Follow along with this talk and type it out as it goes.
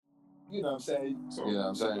You know what I'm saying? You know what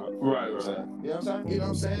I'm saying? Right. You know what I'm saying? You know what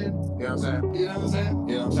I'm saying? You know what I'm saying? You know what I'm saying?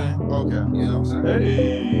 You know what I'm saying? Okay. You know what I'm saying?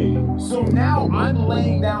 Hey. So now I'm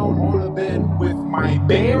laying down on a bed with my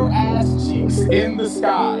bare ass cheeks in the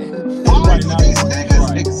sky. Why do these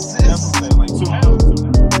niggas exist? That's what I'm saying. Like, so now.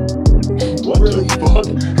 What Really? the fuck?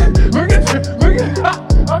 look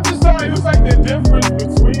at. I'm just sorry. It was like the difference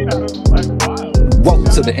between. I was like, wow.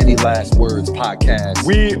 Welcome to the Any Last Words podcast.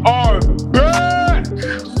 We are back.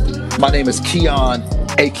 My name is Keon,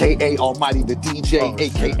 aka Almighty the DJ,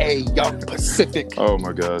 aka Young Pacific. Oh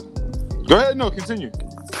my god. Go ahead. No, continue.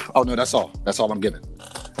 Oh no, that's all. That's all I'm giving.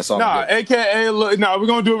 That's all. Nah, I'm giving. AKA. Nah, we're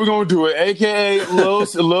gonna do it. We're gonna do it. AKA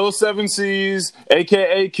Lil 7 C's.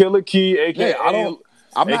 AKA Killer Key. AKA. Yeah,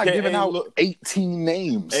 I'm not AKA giving out 18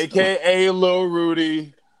 names. AKA Lil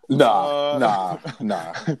Rudy. Nah.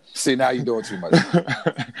 See, now you're doing too much.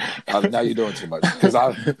 Now you're doing too much. Because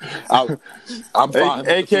I'm fine with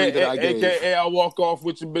the three that I gave. AKA I walk off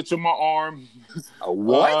with your bitch on my arm.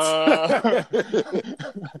 What?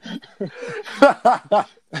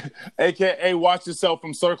 AKA watch yourself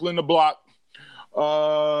from circling the block. Okay,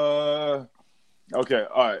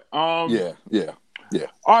 all right. Yeah.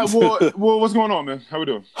 All right, well, what's going on, man? How we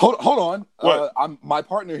doing? Hold on. What? My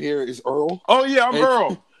partner here is Earl. Oh yeah, I'm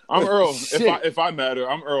Earl. I'm Earl. Shit. If I matter,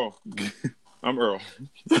 I'm Earl. I'm Earl.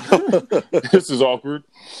 This is awkward.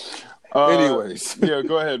 Anyways. Yeah,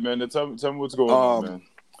 go ahead, man. Tell me what's going on, man.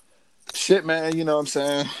 Shit, man. You know what I'm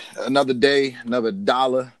saying? Another day, another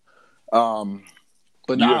dollar. But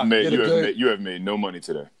you have made no money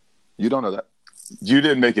today. You don't know that. You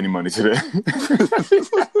didn't make any money today.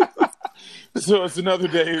 So it's another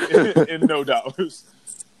day in no dollars.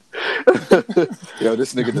 Yo,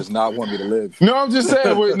 this nigga does not want me to live. No, I'm just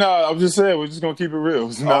saying. We're just gonna keep it real.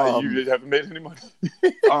 It's not, you haven't made any money.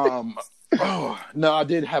 No, I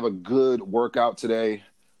did have a good workout today.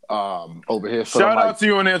 Over here. Shout out to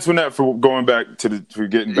you and Antoinette for going back for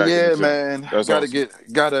getting back. Yeah, in the gym. man. That's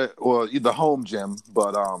awesome. Well, the home gym,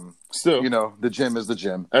 but still, you know, the gym is the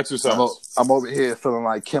gym. Exercise. I'm over here feeling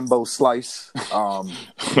like Kimbo Slice,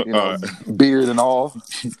 beard and all.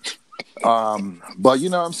 But you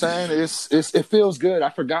know what I'm saying? It feels good. I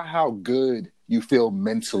forgot how good you feel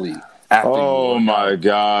mentally. Oh my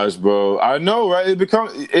gosh, bro! I know, right? It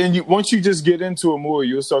becomes, and once you just get into it more,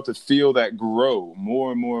 you'll start to feel that grow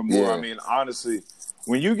more and more and more. Yeah. I mean, honestly,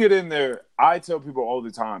 when you get in there, I tell people all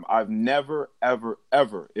the time, I've never, ever,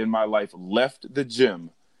 ever in my life left the gym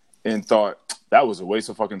and thought that was a waste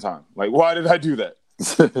of fucking time. Like, why did I do that?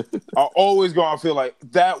 I always go. I feel like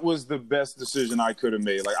that was the best decision I could have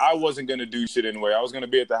made. Like, I wasn't gonna do shit anyway. I was gonna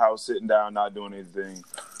be at the house sitting down, not doing anything.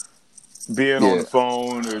 Being on the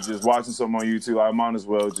phone or just watching something on YouTube, I might as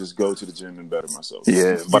well just go to the gym and better myself.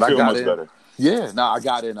 Yeah, but I got much better. Yeah, I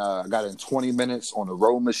got in 20 minutes on the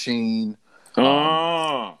row machine.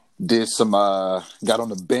 Did some got on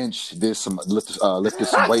the bench, did some lifted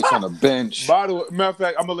some weights on the bench. By the way, matter of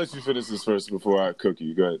fact, I'm gonna let you finish this first before I cook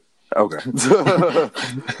you. Go ahead. Okay.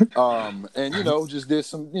 And just did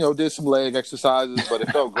some leg exercises, but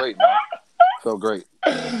it felt great, man. Felt great.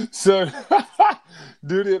 So,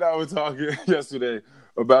 Duty and I were talking yesterday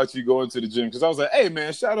about you going to the gym because I was like, "Hey,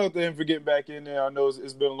 man, shout out to him for getting back in there. I know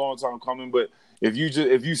it's been a long time coming, but if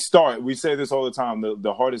you start, we say this all the time.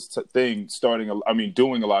 The hardest thing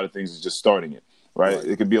doing a lot of things is just starting it. Right?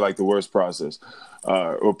 It could be like the worst process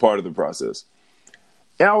or part of the process."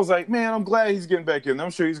 And I was like, man, I'm glad he's getting back in.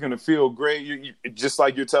 I'm sure he's going to feel great. Just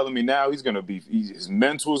like you're telling me now, his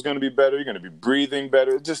mental is going to be better. You're going to be breathing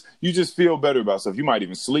better. You just feel better about stuff. You might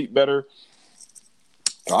even sleep better.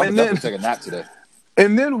 I'm definitely taking a nap today.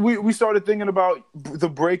 And then we started thinking about the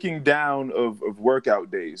breaking down of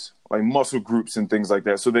workout days, like muscle groups and things like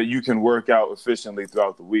that, so that you can work out efficiently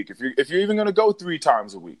throughout the week. If you're even going to go 3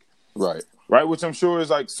 times a week. Right. Which I'm sure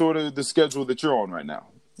is like sort of the schedule that you're on right now.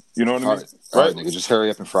 You know what I mean? All right, nigga, just hurry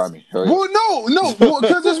up and fry me. Well, no,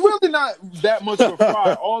 because it's really not that much of a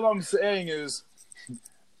fry. All I'm saying is,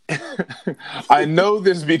 I know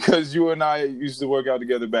this because you and I used to work out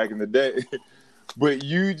together back in the day, but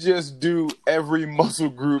you just do every muscle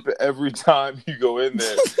group every time you go in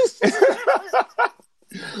there.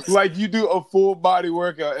 Like you do a full body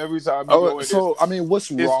workout every time you go in. So I mean,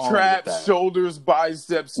 what's wrong? It's traps, with that? Shoulders,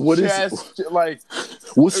 biceps, chest.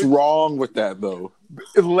 What's wrong with that though?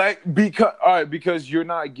 Because you're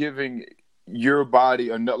not giving your body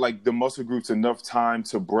enough, like the muscle groups, enough time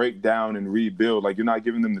to break down and rebuild. Like you're not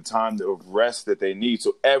giving them the time of rest that they need.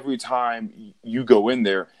 So every time you go in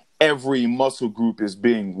there, every muscle group is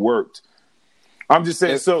being worked. I'm just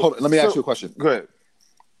saying. Hold on, let me ask you a question. Go ahead.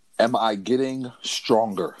 Am I getting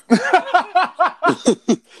stronger?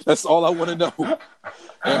 That's all I want to know.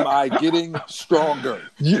 Am I getting stronger?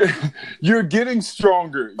 You're getting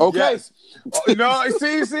stronger. Okay. Yes. No,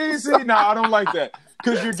 see. No, I don't like that.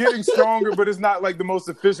 Because you're getting stronger, but it's not like the most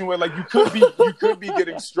efficient way. Like you could be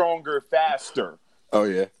getting stronger faster. Oh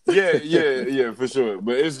yeah. Yeah, for sure.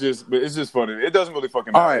 But it's just funny. It doesn't really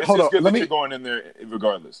fucking matter. All right, it's hold just on. good Let that me- you're going in there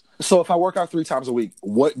regardless. So if I work out 3 times a week,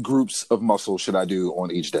 what groups of muscles should I do on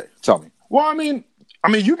each day? Tell me. Well, I mean,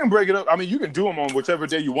 you can break it up. I mean, you can do them on whichever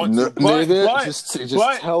day you want to. Nigga, just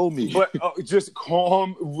tell me. But just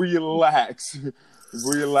calm, relax.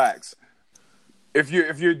 If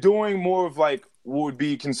you're doing more of like what would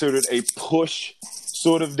be considered a push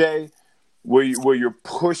sort of day, where you're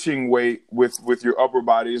pushing weight with your upper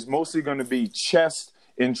body, is mostly going to be chest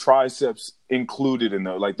and triceps included in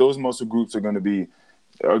there. Like those muscle groups are going to be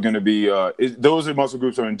those muscle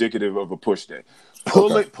groups are indicative of a push day.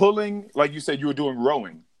 Pulling, like you said, you were doing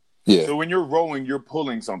rowing. Yeah. So when you're rowing, you're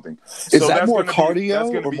pulling something. Is So that that's more gonna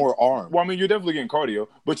cardio or more arm? Well, I mean, you're definitely getting cardio,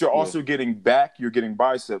 but you're also getting back. You're getting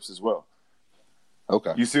biceps as well.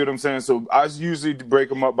 Okay. You see what I'm saying? So I usually break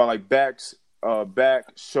them up by like back,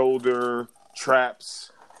 shoulder,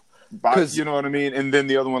 traps, you know what I mean? And then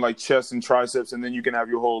the other one like chest and triceps, and then you can have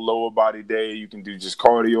your whole lower body day. You can do just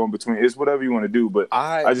cardio in between. It's whatever you want to do, but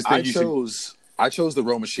I just think I chose the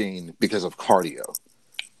row machine because of cardio.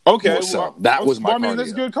 Okay, so that was my I mean, cardio.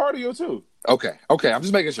 that's good cardio too. Okay. I'm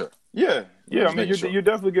just making sure. Yeah. I mean, sure. you're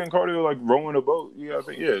definitely getting cardio like rowing a boat.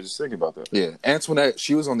 Just think about that. Yeah, Antoinette,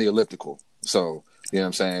 she was on the elliptical, so you know what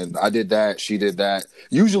I'm saying. I did that. She did that.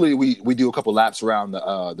 Usually, we do a couple laps around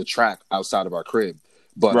the track outside of our crib,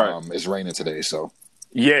 but it's raining today, so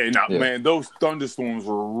man, those thunderstorms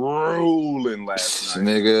were rolling last night,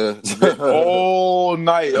 nigga, all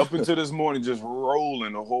night up until this morning, just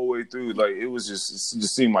rolling the whole way through. Like it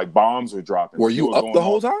just seemed like bombs were dropping. Were you up the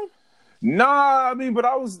whole time? Nah, I mean, but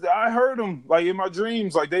I heard them like in my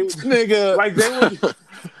dreams, like they nigga, like they were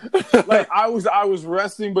like I was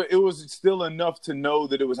resting, but it was still enough to know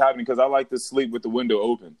that it was happening because I like to sleep with the window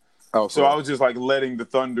open. Oh, so I was just like letting the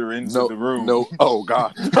thunder into the room. No, oh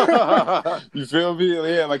god, you feel me?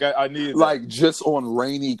 Yeah, like I needed like just on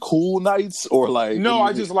rainy, cool nights, or like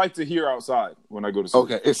I just like to hear outside when I go to sleep.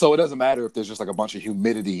 Okay, so it doesn't matter if there's just like a bunch of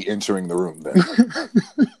humidity entering the room then.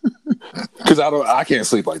 Because I can't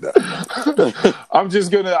sleep like that. I'm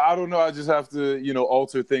just gonna, I don't know. I just have to,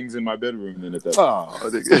 alter things in my bedroom then at that point.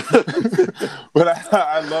 But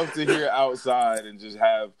I love to hear outside and just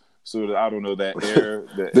have sort of, I don't know, that air,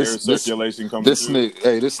 air circulation coming this through.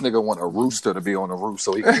 This nigga want a rooster to be on the roof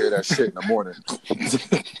so he can hear that shit in the morning.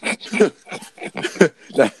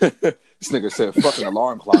 This nigga said fucking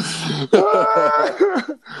alarm clock.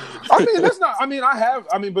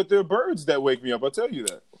 But there are birds that wake me up. I'll tell you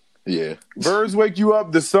that. Yeah. Birds wake you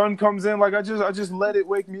up. The sun comes in. Like I just let it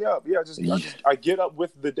wake me up. Yeah, I get up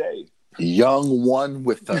with the day. Young one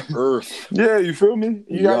with the earth. Yeah, you feel me?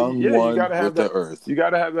 You gotta have the earth. You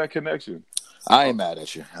gotta have that connection. I ain't mad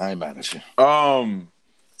at you.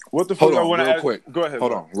 What the fuck? Hold on, I want to real ask. quick. Go ahead.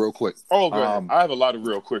 Hold on, real quick. Oh, go ahead. I have a lot of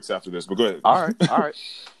real quicks after this, but go ahead. All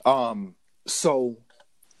right. So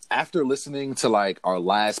after listening to like our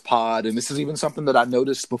last pod, and this is even something that I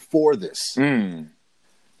noticed before this.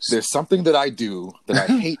 There's something that I do that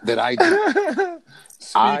I hate that I do.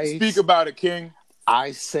 Speak about it, King.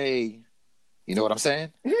 I say, you know what I'm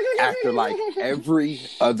saying? After like every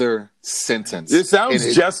other sentence. It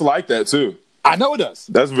sounds just like that too. I know it does.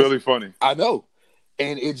 That's really funny. I know.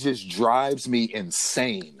 And it just drives me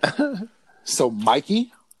insane. So,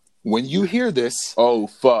 Mikey, when you hear this, oh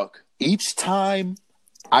fuck! Each time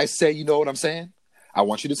I say, you know what I'm saying, I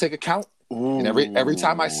want you to take a count. Ooh. And every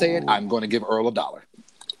time I say it, I'm going to give Earl $1.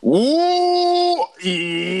 Ooh!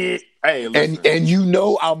 Hey, listen. And you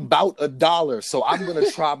know I'm about $1, so I'm going to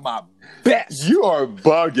try my best. You are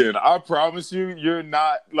bugging. I promise you, you're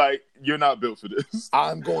not built for this.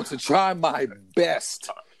 I'm going to try my best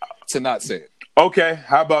to not say it. Okay,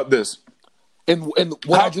 how about this? And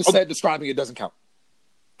what I just said describing it doesn't count.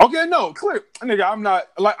 Okay, no, clear, nigga.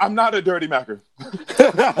 I'm not a dirty macker.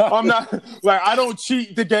 I'm not like I don't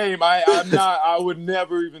cheat the game. I would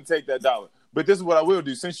never even take that $1. But this is what I will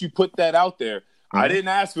do. Since you put that out there, I didn't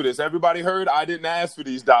ask for this. Everybody heard I didn't ask for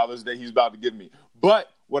these $1 that he's about to give me. But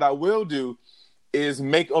what I will do is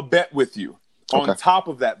make a bet with you on top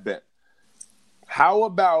of that bet. How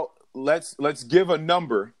about let's give a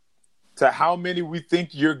number to how many we think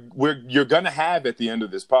you're gonna have at the end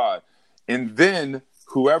of this pod, and then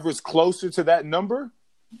whoever's closer to that number,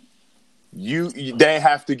 they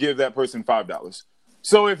have to give that person $5.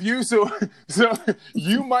 So if you so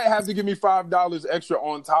you might have to give me $5 extra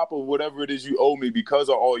on top of whatever it is you owe me because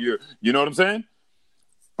of all your, you know what I'm saying?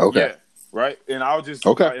 Okay. Yeah, right. And I'll just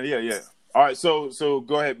yeah. All right, so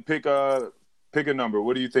go ahead, pick a number.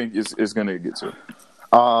 What do you think is gonna get to?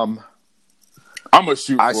 Um, I'm gonna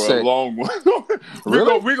shoot I for say- a long one.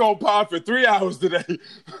 Really? We're gonna pod for 3 hours today.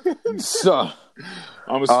 So,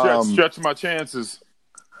 I'm gonna stretch my chances.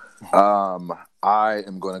 I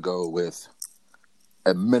am gonna go with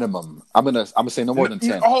a minimum. I'm gonna say no more than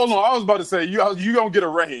 10. Hold on, I was about to say you gonna get a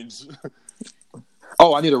range.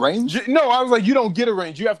 Oh, I need a range? No, I was like, you don't get a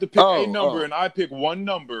range. You have to pick a number, oh. and I pick one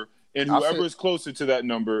number, and I'll whoever say- is closer to that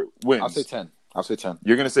number wins. I'll say 10.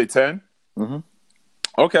 You're gonna say 10? Mm-hmm.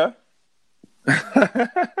 Okay.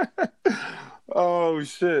 Oh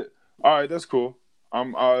shit! All right, that's cool.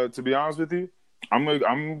 I'm to be honest with you, I'm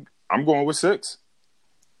going with 6.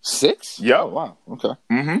 6? Yeah. Oh, wow. Okay.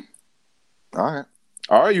 Mm-hmm. All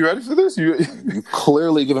right. You ready for this? You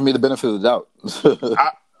clearly giving me the benefit of the doubt.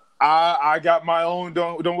 I got my own.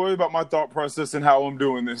 Don't worry about my thought process and how I'm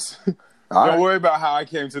doing this. Don't worry about how I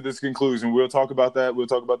came to this conclusion. We'll talk about that. We'll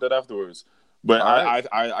talk about that afterwards. But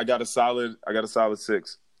I got a solid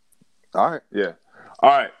 6. All right. Yeah. All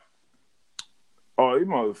right. Oh, you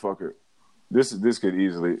motherfucker. This could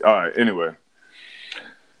easily. All right. Anyway.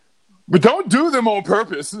 But don't do them on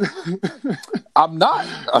purpose. I'm not.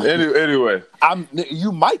 Anyway.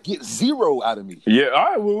 You might get 0 out of me. Yeah. All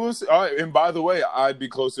right. Well, we'll see. All right. And by the way, I'd be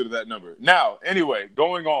closer to that number. Now, anyway,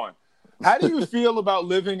 going on. How do you feel about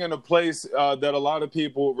living in a place that a lot of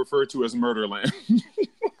people refer to as Murderland?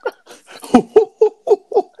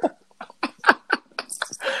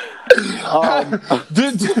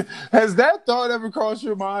 Has that thought ever crossed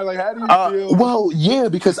your mind? Like, how do you feel? Well, yeah,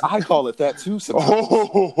 because I call it that too sometimes.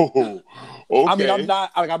 Okay. I mean,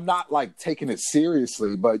 I'm not like taking it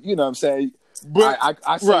seriously, but you know what I'm saying? But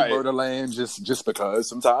I say right. Murderland just because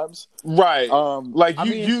sometimes. Right. Like I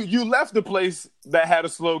mean, you left the place that had a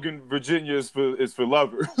slogan, Virginia is for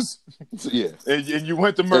lovers. Yeah. And you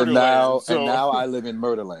went to Murderland. And now I live in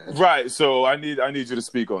Murderland. Right. So I need you to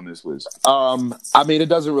speak on this, please. I mean, it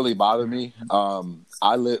doesn't really bother me.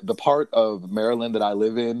 The part of Maryland that I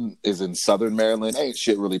live in is in Southern Maryland. Ain't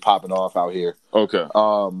shit really popping off out here. Okay.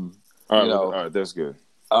 All right, all right, that's good.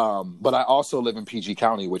 But I also live in PG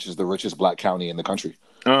County, which is the richest black county in the country.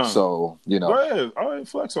 So, you know. Go ahead. All right,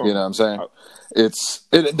 flex on. You know what I'm saying?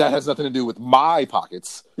 That has nothing to do with my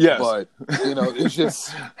pockets. Yes. But, you know, it's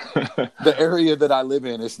just the area that I live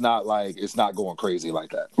in, it's not going crazy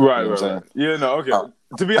like that. Right, you know right. Yeah, no, okay.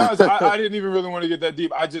 To be honest, I didn't even really want to get that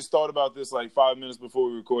deep. I just thought about this like 5 minutes before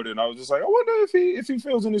we recorded, and I was just like, I wonder if he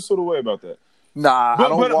feels any sort of way about that. Nah, I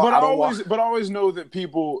always know that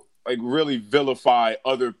people like really vilify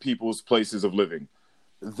other people's places of living.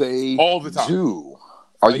 They all the time do.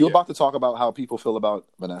 Are you about to talk about how people feel about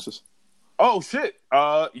Manassas? Oh shit!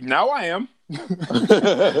 Now I am.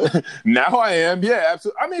 Now I am. Yeah,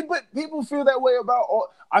 absolutely. I mean, but people feel that way about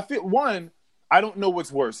all. I feel I don't know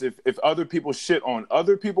what's worse, if other people shit on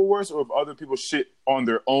other people worse, or if other people shit on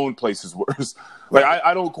their own places worse. Like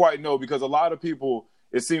I don't quite know, because a lot of people.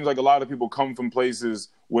 It seems like a lot of people come from places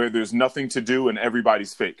where there's nothing to do and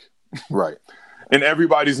everybody's fake. Right. And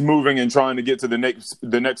everybody's moving and trying to get to the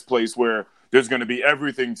next place where there's going to be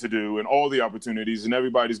everything to do and all the opportunities, and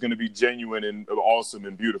everybody's going to be genuine and awesome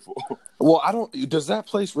and beautiful. Well, does that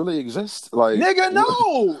place really exist? Like, nigga,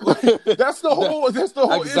 no. That's the whole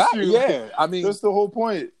issue. Yeah. I mean, that's the whole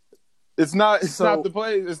point. It's not the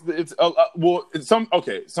place.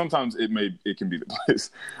 Sometimes it can be the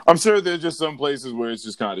place. I'm sure there's just some places where it's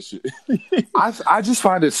just kind of shit. I just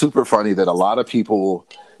find it super funny that a lot of people,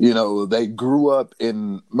 you know, they grew up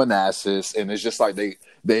in Manassas, and it's just like they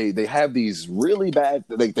have these really bad.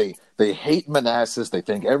 They hate Manassas. They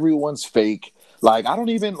think everyone's fake. Like I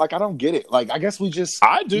don't get it. Like I guess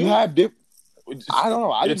I do. You have I don't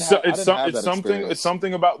know. It's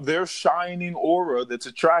something about their shining aura that's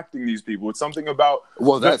attracting these people. It's something about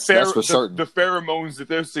that's for certain. The pheromones that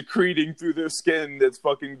they're secreting through their skin that's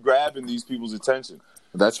fucking grabbing these people's attention.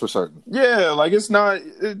 That's for certain. Yeah, like it's not.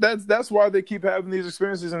 That's why they keep having these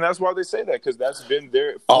experiences, and that's why they say that, because that's been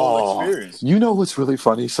their full experience. You know what's really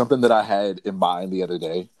funny? Something that I had in mind the other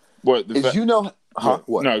day. What? You know? Huh?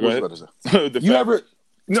 What? No, go ahead. You ever?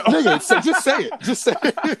 No, nigga, just say it. Just say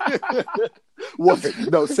it. What?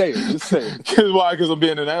 No, say it. Just say it. Why? Because I'm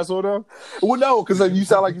being an asshole now? Well, no, because you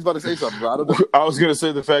sound like you're about to say something. Bro. I don't know. I was gonna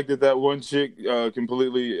say the fact that one chick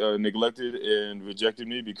completely neglected and rejected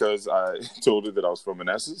me because I told her that I was from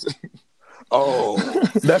Manassas. Oh,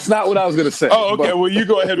 that's not what I was gonna say. Oh, okay. Well, you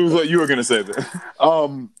go ahead with what you were gonna say then.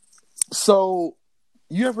 So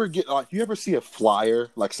you ever see a flyer,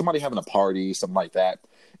 like somebody having a party, something like that,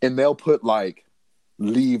 and they'll put like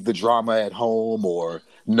leave the drama at home or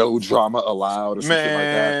no drama allowed or something like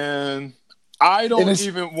that. Man, I don't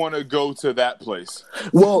even want to go to that place.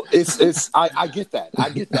 Well, I get that.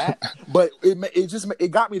 But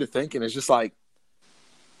it got me to thinking. It's just like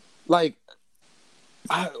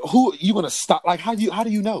who you gonna stop? Like, how do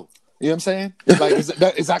you know? You know what I'm saying? Like, is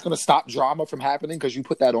that going to stop drama from happening because you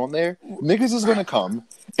put that on there? Niggas is going to come,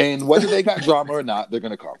 and whether they got drama or not, they're going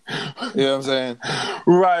to come. You know what I'm saying?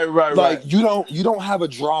 Right. Like, you don't have a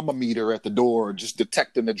drama meter at the door just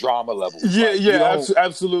detecting the drama level. Yeah,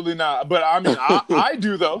 absolutely not. But I mean, I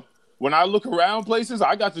do though. When I look around places,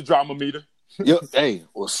 I got the drama meter. Hey,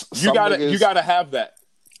 well, you gotta have that.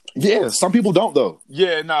 Yeah, some people don't though.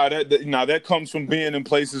 Yeah, that comes from being in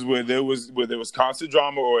places where there was constant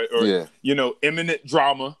drama or imminent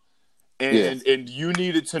drama, and you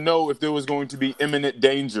needed to know if there was going to be imminent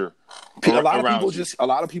danger. A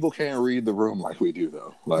lot of people can't read the room like we do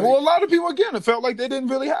though. Like, well, a lot of people again, it felt like they didn't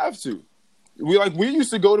really have to. We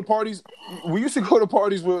used to go to parties. We used to go to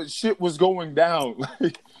parties where shit was going down.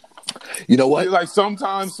 You know what? Like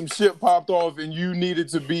sometimes some shit popped off, and you needed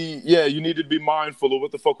to be mindful of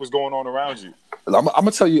what the fuck was going on around you. I'm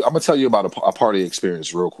gonna tell you about a party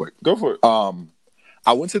experience real quick. Go for it.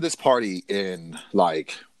 I went to this party in I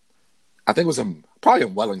think it was probably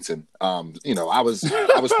in Wellington. I was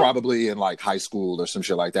probably in like high school or some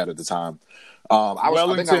shit like that at the time.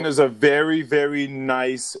 Wellington is a very, very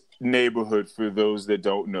nice neighborhood for those that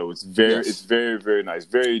don't know. It's very, very nice.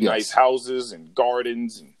 Very nice houses and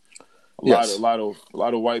gardens and a lot of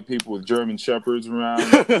white people with German shepherds around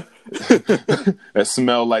that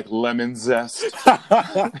smell like lemon zest.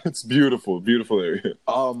 It's beautiful area.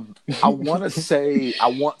 I want to say I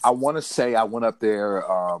went up there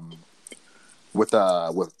with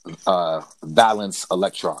Valence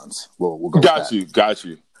Electrons. We'll go. Got you.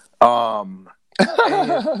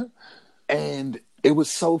 And it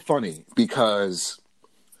was so funny because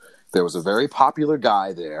there was a very popular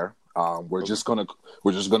guy there. We're just gonna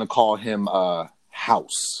call him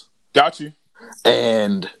House. Got you.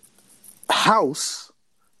 And House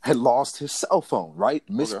had lost his cell phone, right?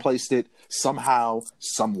 Misplaced it somehow,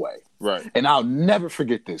 some way. Right. And I'll never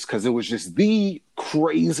forget this because it was just the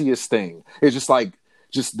craziest thing. It's just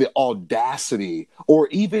the audacity, or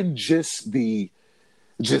even just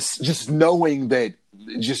knowing that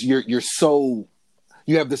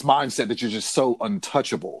you have this mindset that you're just so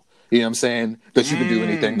untouchable. You know what I'm saying? That you can do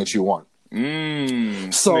anything that you want. So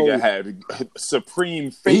nigga had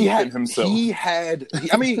supreme faith in himself. I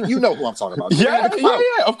mean, you know who I'm talking about. Yeah,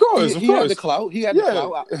 of course. He had the clout. The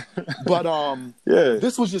clout. But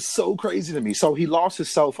this was just so crazy to me. So he lost his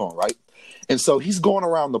cell phone, right? And so he's going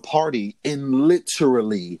around the party and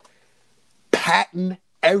literally patting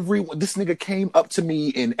everyone. This nigga came up to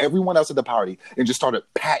me and everyone else at the party and just started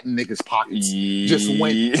patting niggas' pockets. Just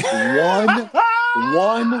went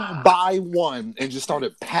one by one and just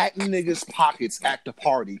started patting niggas' pockets at the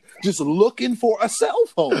party, just looking for a cell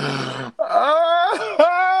phone.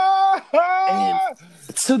 And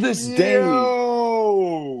to this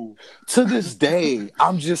day,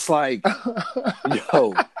 I'm just like,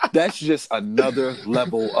 yo, that's just another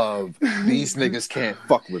level of these niggas can't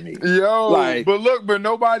fuck with me. Yo, but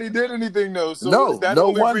nobody did anything though. So that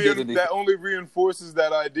only reinforces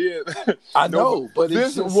that idea. I know, but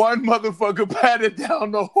this one motherfucker patted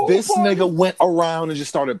down the whole This party. nigga went around and just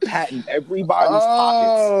started patting everybody's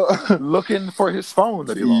pockets, looking for his phone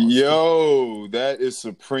that he lost. Yo, that is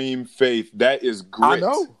supreme faith. That is grit. I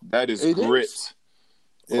know. That is grit.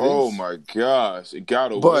 My gosh, it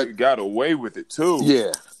got away with it too.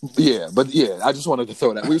 But I just wanted to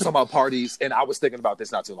throw that. We were talking about parties, and I was thinking about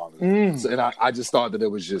this not too long ago, and I just thought that it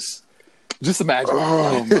was just imagine.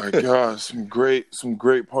 Oh my gosh, some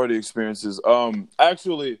great party experiences.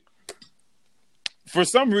 Actually, for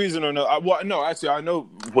some reason or no, actually, I know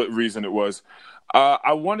what reason it was.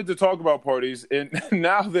 I wanted to talk about parties, and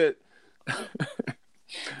now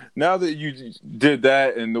that you did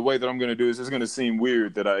that, and the way that I'm going to do this, it's going to seem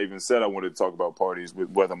weird that I even said I wanted to talk about parties with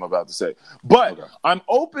what I'm about to say. But I'm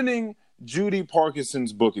opening Judy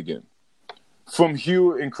Parkinson's book again, From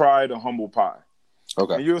Hue and Cry to Humble Pie.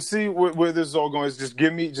 Okay. And you'll see where this is all going. Just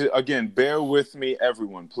again, bear with me,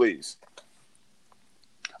 everyone, please.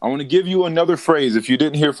 I want to give you another phrase. If you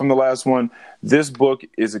didn't hear from the last one, this book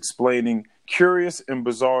is explaining curious and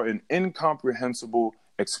bizarre and incomprehensible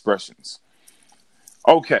expressions.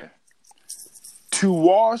 Okay. To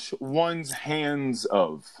wash one's hands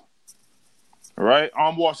of. All right?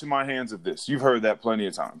 I'm washing my hands of this. You've heard that plenty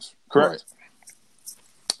of times. Correct? Right.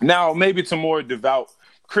 Now, maybe to more devout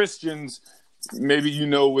Christians, maybe you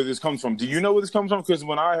know where this comes from. Do you know where this comes from? Because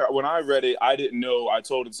when I read it, I didn't know. I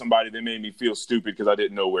told it to somebody that made me feel stupid because I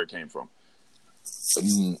didn't know where it came from.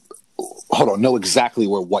 Hold on, know exactly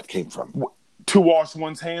where what came from. To wash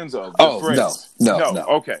one's hands of. No.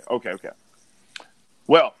 Okay.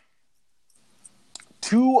 Well,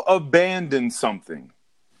 to abandon something,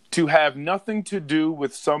 to have nothing to do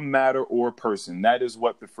with some matter or person. That is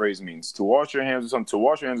what the phrase means. To wash your hands of something. To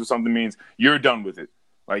wash your hands of something means you're done with it.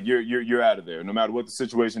 Like you're out of there. No matter what the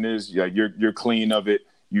situation is, like you're clean of it.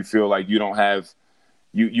 You feel like you don't have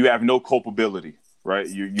you have no culpability, right?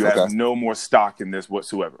 You have no more stock in this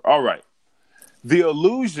whatsoever. All right. The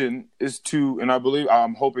allusion is to, and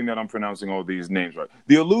I'm hoping that I'm pronouncing all these names right.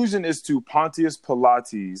 The allusion is to Pontius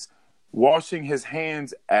Pilates washing his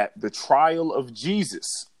hands at the trial of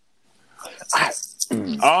Jesus.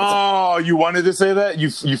 Oh, you wanted to say that? You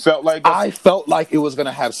felt like I felt like it was going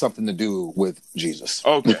to have something to do with Jesus.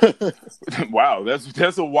 Okay. Wow,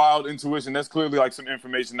 that's a wild intuition. That's clearly like some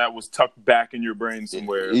information that was tucked back in your brain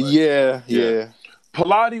somewhere. Like, yeah.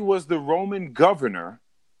 Pilate was the Roman governor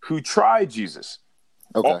who tried Jesus.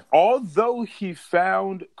 Okay. Although he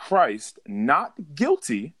found Christ not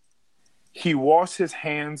guilty, he washed his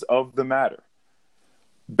hands of the matter,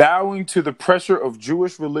 bowing to the pressure of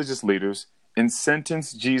Jewish religious leaders, and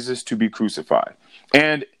sentenced Jesus to be crucified.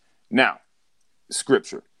 And now,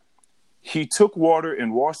 scripture. He took water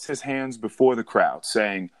and washed his hands before the crowd,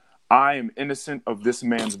 saying, I am innocent of this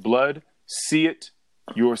man's blood. See it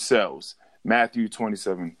yourselves. Matthew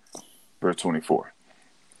 27, verse 24.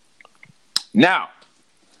 Now,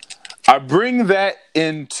 I bring that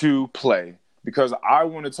into play because I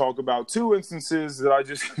want to talk about two instances that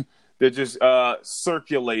just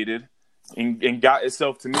circulated and got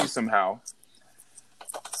itself to me somehow.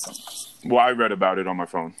 Well, I read about it on my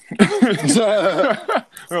phone. Like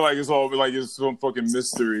it's some fucking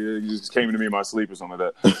mystery. It just came to me in my sleep or something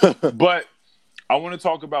like that. But I want to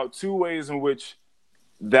talk about two ways in which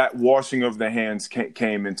that washing of the hands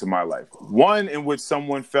came into my life. One in which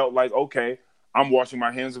someone felt like, okay, I'm washing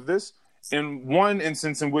my hands of this. And one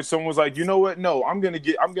instance in which someone was like, you know what? No, I'm gonna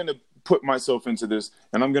put myself into this,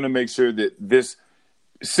 and I'm gonna make sure that this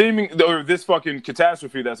fucking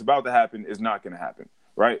catastrophe that's about to happen is not gonna happen,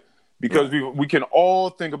 right? Because we can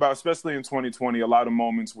all think about, especially in 2020, a lot of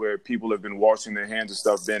moments where people have been washing their hands and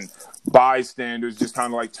stuff, been bystanders, just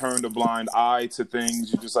kind of like turned a blind eye to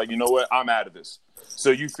things. You're just like, you know what? I'm out of this. So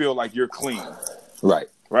you feel like you're clean. Right.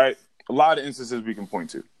 A lot of instances we can point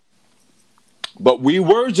to. But we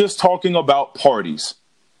were just talking about parties.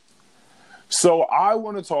 So I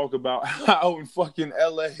want to talk about how in fucking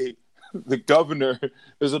LA, the governor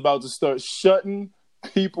is about to start shutting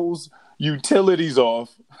people's utilities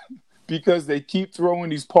off because they keep throwing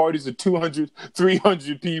these parties of 200,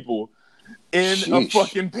 300 people in a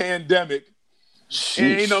fucking pandemic.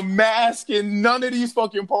 Ain't a mask in none of these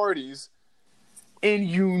fucking parties. And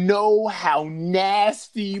you know how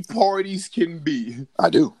nasty parties can be.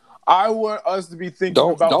 I do. I want us to be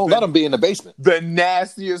thinking about don't let them be in the basement. The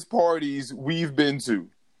nastiest parties we've been to.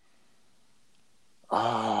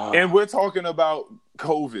 And we're talking about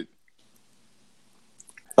COVID.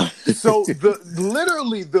 So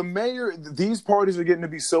literally the mayor, these parties are getting to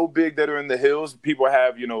be so big that are in the hills. People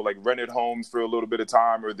have, like rented homes for a little bit of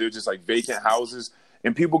time, or they're just like vacant houses.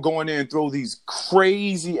 And people go in there and throw these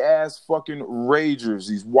crazy ass fucking ragers,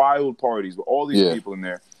 these wild parties with all these people in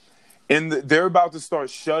there. And they're about to start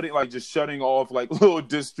shutting off like little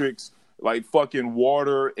districts, like fucking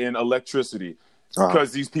water and electricity,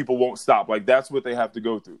 because these people won't stop. Like that's what they have to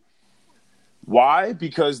go through. Why?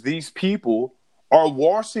 Because these people are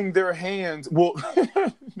washing their hands. Well,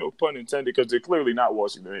 no pun intended, because they're clearly not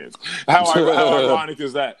washing their hands. How ironic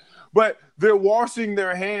is that? But they're washing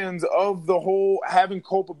their hands of the whole having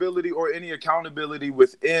culpability or any accountability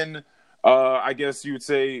within, I guess you would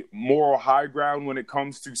say, moral high ground when it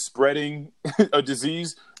comes to spreading a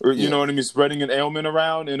disease or, you know what I mean, spreading an ailment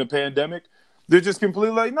around in a pandemic. They're just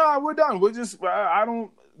completely like, nah, we're done. We're just, I don't,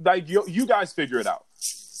 like, you guys figure it out.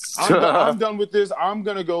 I'm done with this. I'm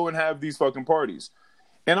going to go and have these fucking parties.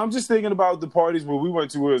 And I'm just thinking about the parties where we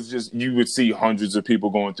went to where it was just, you would see hundreds of people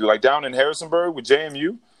going through, like down in Harrisonburg with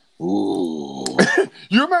JMU. Ooh.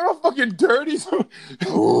 You remember how fucking dirty? It's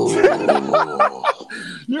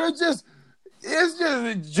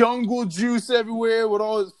just jungle juice everywhere with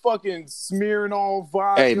all this fucking smearing all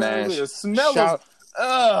vodka. Hey man, the smell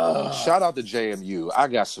shout out to JMU. I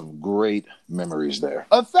got some great memories there.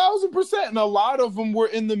 1,000%, and a lot of them were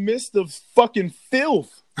in the midst of fucking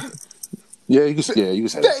filth. Yeah, you can say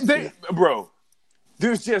that. Bro,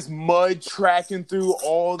 there's just mud tracking through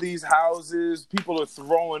all these houses. People are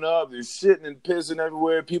throwing up. There's shitting and pissing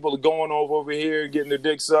everywhere. People are going over here, getting their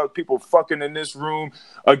dick sucked. People fucking in this room.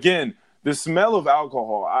 Again, the smell of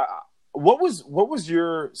alcohol. What was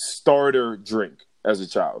your starter drink as a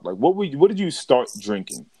child? Like, what did you start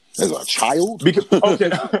drinking? As a child? Because, okay.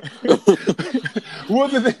 Well,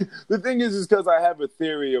 the thing is because I have a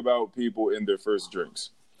theory about people in their first drinks.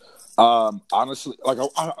 Honestly,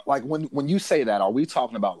 like when you say that, are we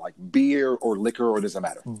talking about like beer or liquor, or does it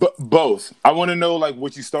matter? Both. I want to know like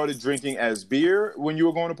what you started drinking as beer when you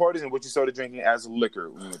were going to parties, and what you started drinking as liquor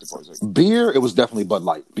when you went to parties. Beer, it was definitely Bud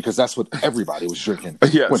Light because that's what everybody was drinking.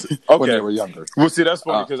 Yes, when they were younger. Well, see, that's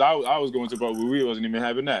funny because I was going to a party where we wasn't even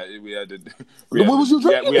having that. We had to. What was you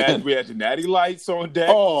drinking? We had the Natty Lights on deck.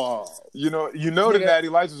 Oh, you know the Natty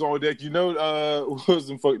Lights was on deck. You know,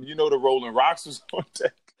 the Rolling Rocks was on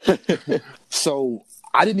deck. So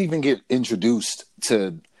I didn't even get introduced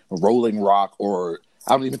to Rolling Rock, or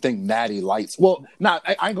I don't even think Natty Lights. Well, I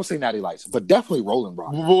ain't gonna say Natty Lights, but definitely Rolling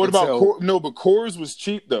Rock. But what about but Coors was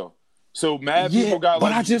cheap though, so mad people got.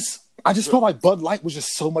 But I just felt like Bud Light was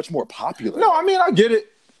just so much more popular. No, I mean I get it.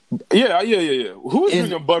 Yeah. Who is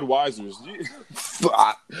drinking Budweisers?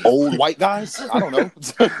 Old white guys? I don't know.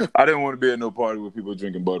 I didn't want to be at no party with people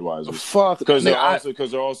drinking Budweisers. Fuck, because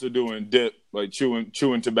they're also doing dip, like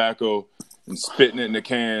chewing tobacco and spitting it in the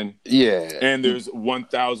can. Yeah, and there's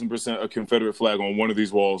 1,000% a Confederate flag on one of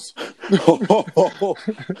these walls, and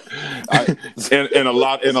a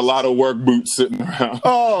lot of work boots sitting around.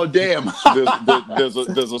 Oh damn!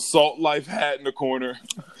 There's a Salt Life hat in the corner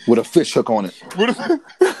with a fish hook on it.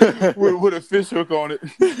 with a fish hook on it,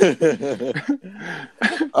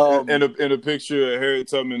 and a picture of Harriet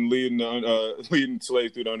Tubman leading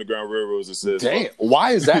slaves through the Underground Railroads. That says, "Damn,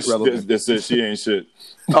 why is that relevant?" That says she ain't shit.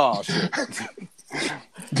 Oh shit.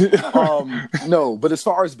 No, but as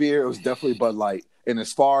far as beer, it was definitely Bud Light, and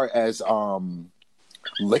as far as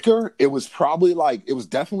liquor, it was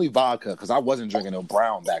definitely vodka because I wasn't drinking no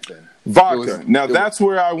brown back then. Vodka. That's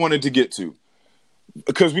where I wanted to get to,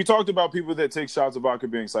 because we talked about people that take shots of vodka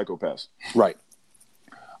being psychopaths. Right.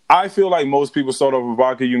 I feel like most people start off with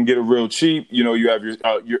vodka. You can get it real cheap. You know, you have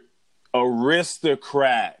your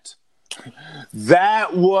Aristocrat.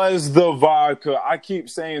 That was the vodka. I keep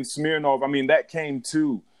saying Smirnoff. I mean, that came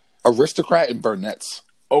too. Aristocrat and Burnett's.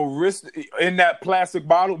 In that plastic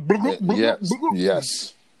bottle.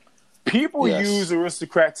 Yes. People use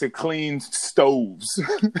Aristocrat to clean stoves.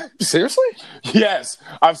 Seriously? Yes.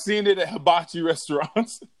 I've seen it at hibachi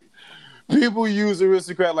restaurants. People use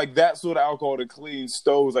Aristocrat like that sort of alcohol to clean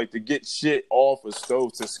stoves, like to get shit off of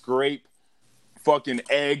stoves, to scrape fucking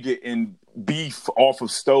egg and beef off of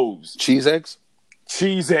stoves. Cheese eggs.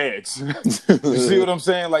 You see what I'm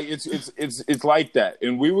saying? Like it's like that,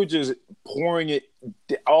 and we were just pouring it.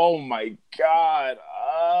 Oh my god!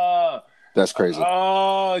 That's crazy.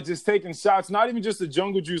 Just taking shots. Not even just the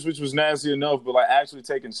jungle juice, which was nasty enough, but like actually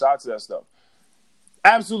taking shots of that stuff.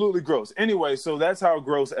 Absolutely gross. Anyway, so that's how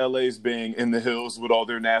gross LA's being in the hills with all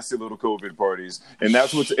their nasty little COVID parties, and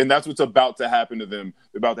that's what's about to happen to them.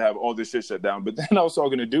 They're about to have all this shit shut down. But then I was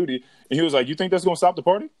talking to Duty, and he was like, "You think that's going to stop the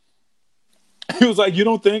party?" He was like, "You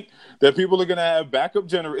don't think that people are going to have backup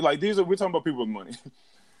generators? Like we're talking about people with money.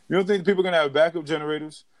 You don't think people are going to have backup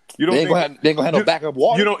generators? You don't they ain't gonna have no backup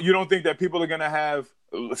water. You don't think that people are going to have?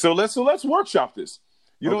 So let's workshop this.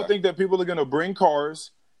 You don't think that people are going to bring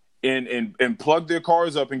cars and plug their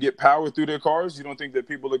cars up and get power through their cars? You don't think that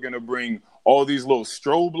people are going to bring all these little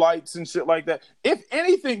strobe lights and shit like that? If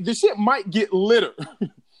anything, the shit might get litter.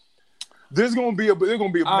 There's gonna be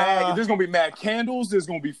mad candles. There's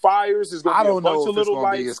gonna be fires. There's gonna be a bunch of little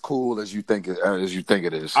lights. Be as cool as you think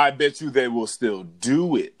it is. I bet you they will still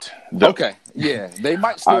do it. Okay, yeah, they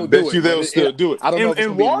might still do it. I bet you they'll still do it. I don't know if it's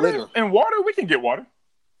gonna be litter. And water, we can get water.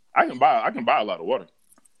 I can buy a lot of water.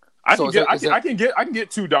 I can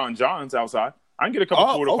get 2 Don Johns outside. I can get a couple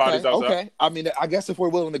porta potties outside. Okay, I mean, I guess if we're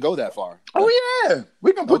willing to go that far. Oh yeah,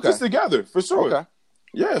 we can put this together for sure. Okay,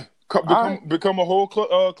 yeah. Become a whole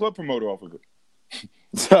club promoter off of it.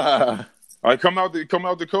 I come out the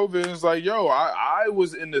COVID and it's like, yo, I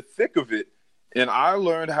was in the thick of it, and I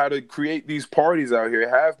learned how to create these parties out here.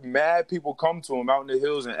 Have mad people come to them out in the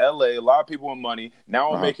hills in LA. A lot of people with money.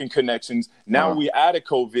 Now I'm making connections. Now we out of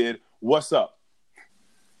COVID. What's up?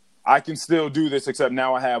 I can still do this, except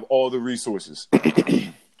now I have all the resources.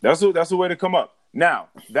 That's a way to come up. Now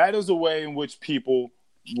that is a way in which people.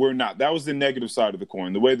 We're not. That was the negative side of the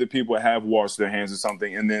coin. The way that people have washed their hands of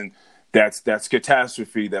something, and then that's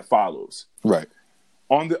catastrophe that follows. Right.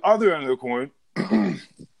 On the other end of the coin,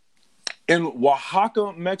 in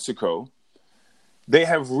Oaxaca, Mexico,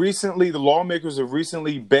 the lawmakers have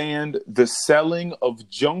recently banned the selling of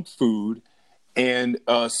junk food and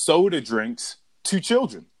soda drinks to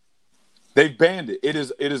children. They've banned it. It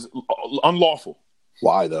is unlawful.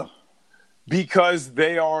 Why though? Because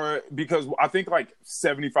I think like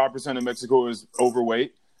 75% of Mexico is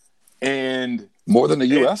overweight, and more than the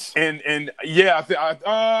U.S. And yeah,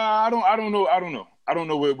 I don't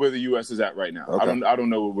know where the U.S. is at right now. Okay. I don't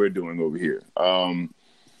know what we're doing over here.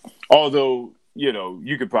 Although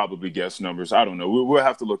you could probably guess numbers. I don't know. We'll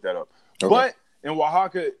have to look that up. Okay. But in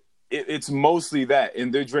Oaxaca, it's mostly that,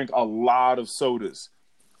 and they drink a lot of sodas,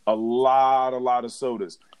 a lot of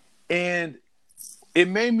sodas, and it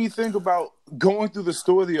made me think about going through the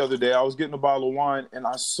store the other day. I was getting a bottle of wine, and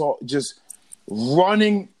I saw just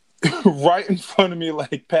running right in front of me,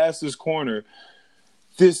 like past this corner,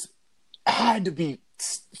 this had to be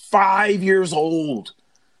 5 years old,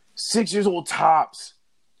 6 years old tops.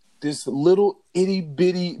 This little itty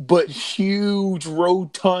bitty but huge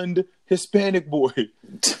rotund Hispanic boy.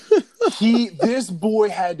 This boy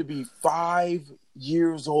had to be 5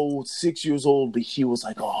 years old, 6 years old, but he was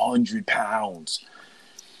like 100 pounds.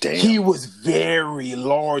 Damn. He was very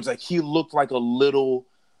large. Like he looked like a little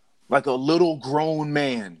grown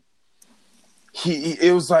man.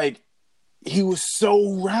 It was like he was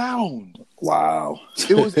so round. Wow.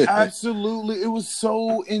 It was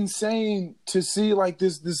so insane to see like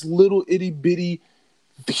this little itty bitty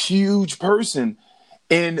huge person,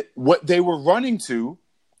 and what they were running to.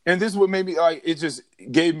 And this is what made me it just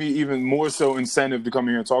gave me even more so incentive to come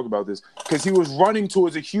here and talk about this, because he was running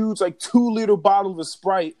towards a huge 2-liter bottle of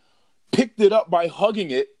Sprite, picked it up by hugging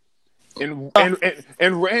it, and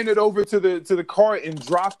ran it over to the cart and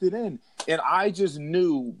dropped it in. And I just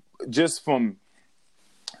knew, just from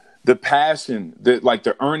the passion,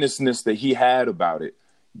 the earnestness that he had about it,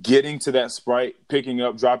 getting to that Sprite, picking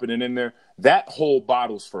up, dropping it in there, that whole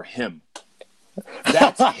bottle's for him.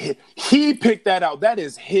 He picked that out. That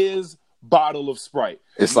is his bottle of Sprite.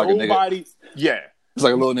 It's like a nigga. Yeah. It's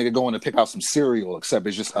like a little nigga going to pick out some cereal, except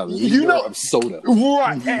it's just a liter of soda.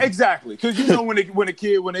 Right, exactly. Because when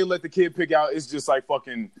they let the kid pick out, it's just like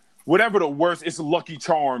fucking whatever the worst. It's Lucky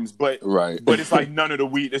Charms, but it's like none of the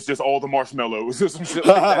wheat. It's just all the marshmallows or some shit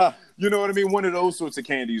like that. You know what I mean? One of those sorts of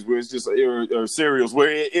candies where it's just or cereals where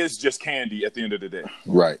it is just candy at the end of the day.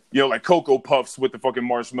 Right. Like Cocoa Puffs with the fucking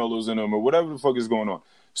marshmallows in them or whatever the fuck is going on.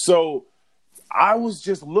 So I was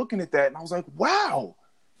just looking at that and I was like, wow,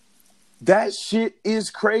 that shit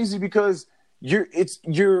is crazy, because you're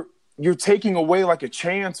taking away like a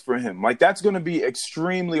chance for him. Like that's going to be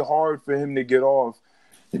extremely hard for him to get off.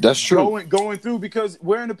 That's true. Going through, because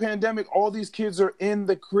we're in a pandemic. All these kids are in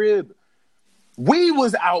the crib. We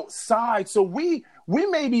was outside, so we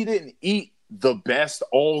maybe didn't eat the best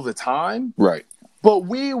all the time. Right. But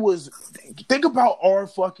think about our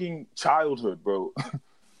fucking childhood, bro.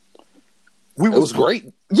 It was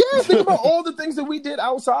great. Yeah, think about all the things that we did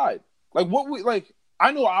outside. I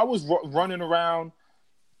know I was running around,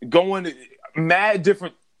 going to mad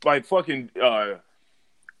different fucking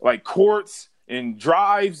courts and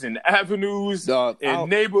drives and avenues and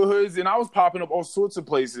neighborhoods, and I was popping up all sorts of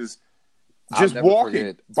places, just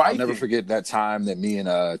walking, biking. I'll never forget that time that me and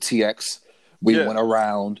TX went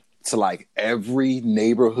around to every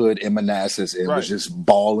neighborhood in Manassas and was just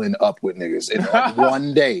balling up with niggas in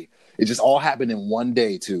one day. It just all happened in one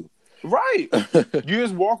day too. Right. You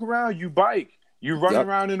just walk around, you bike, you run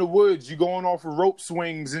around in the woods, you going off of rope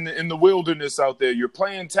swings in the wilderness out there, you're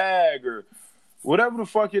playing tag or whatever the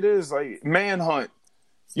fuck it is, like manhunt.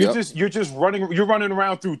 You're just running. You're running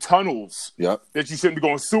around through tunnels. Yep. That you shouldn't be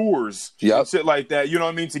going, sewers. Yep. Shit like that. You know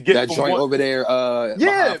what I mean? To get that from joint over there.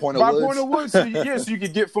 By Point of Woods. So you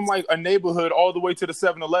could get from a neighborhood all the way to the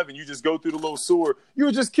 7-Eleven. You just go through the little sewer. You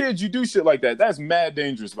were just kids. You do shit like that. That's mad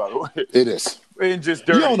dangerous, by the way. It is. And just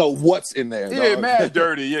dirty. You don't know what's in there. Yeah, dog. mad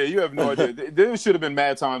dirty. Yeah, you have no idea. There should have been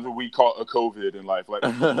mad times where we caught a COVID in life.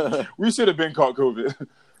 We should have been caught COVID.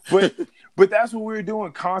 But that's what we were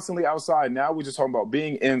doing constantly outside. Now we're just talking about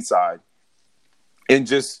being inside. And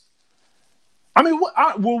just,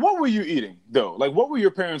 what were you eating though? What were your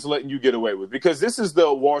parents letting you get away with? Because this is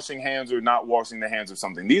the washing hands or not washing the hands of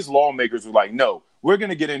something. These lawmakers were like, no, we're going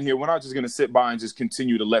to get in here. We're not just going to sit by and just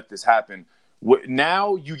continue to let this happen.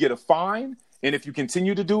 Now you get a fine. And if you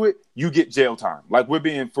continue to do it, you get jail time. We're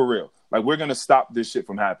being for real. We're going to stop this shit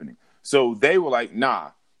from happening. So they were like,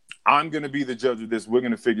 nah, I'm going to be the judge of this. We're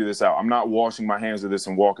going to figure this out. I'm not washing my hands of this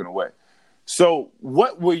and walking away. So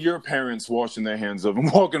what were your parents washing their hands of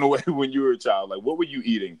and walking away when you were a child? What were you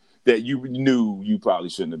eating that you knew you probably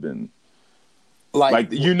shouldn't have been?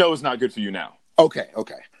 It's not good for you now. Okay.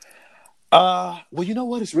 Well, you know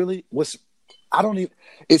what? What's I don't even.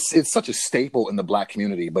 It's such a staple in the black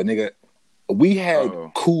community, but nigga, we had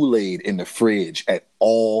Kool-Aid in the fridge at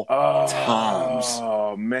all times.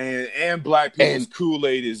 Oh man, and black people's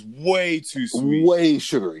Kool-Aid is way too sweet, way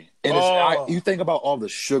sugary. And you think about all the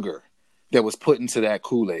sugar that was put into that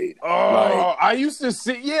Kool-Aid. I used to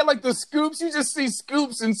see, like the scoops. You just see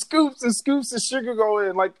scoops and scoops and scoops of sugar go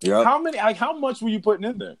in. Like how many? Like how much were you putting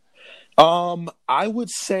in there? I would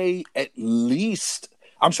say at least.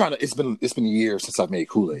 I'm trying to. It's been years since I've made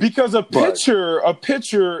Kool-Aid. Because a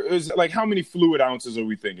pitcher is like how many fluid ounces are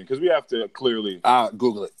we thinking? Because we have to clearly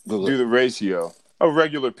Google it. Do the ratio. A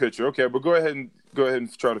regular pitcher, okay. But go ahead and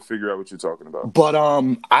try to figure out what you're talking about. But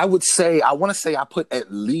I want to say I put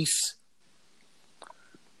at least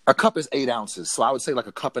a cup is 8 ounces, so I would say like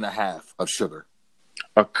a cup and a half of sugar.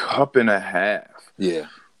 A cup and a half. Yeah.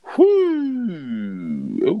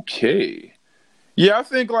 Whoo. Okay. Yeah, I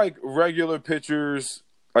think like regular pitchers.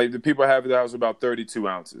 Like the people I have at the house, about 32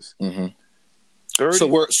 ounces. Mm-hmm. 30?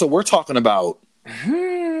 So we're talking about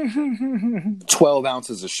 12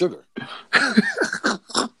 ounces of sugar.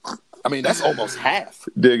 I mean, that's almost half.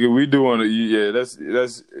 Digga, we doing it. Yeah,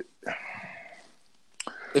 that's.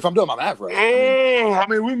 If I'm doing my math right. I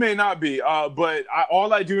mean, we may not be, but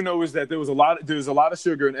all I do know is that there's a lot of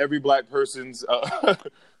sugar in every black person's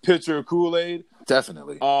pitcher of Kool-Aid.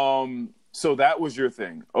 Definitely. So that was your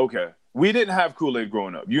thing. Okay. We didn't have Kool-Aid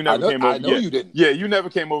growing up. You never came over. I know you didn't. Yeah, you never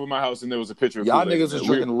came over my house and there was a pitcher of Kool-Aid. Y'all niggas was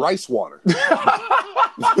drinking rice water.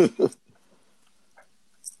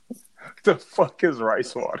 The fuck is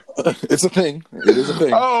rice water? It's a thing. It is a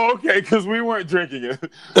thing. Oh, okay, because we weren't drinking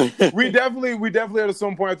it. we definitely at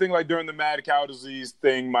some point, I think like during the mad cow disease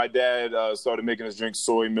thing, my dad started making us drink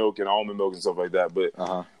soy milk and almond milk and stuff like that. But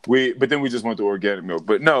but then we just went to organic milk.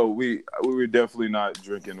 But no, we were definitely not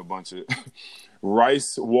drinking a bunch of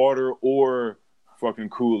rice water or fucking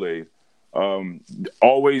Kool-Aid.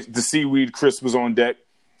 Always the seaweed crisp was on deck.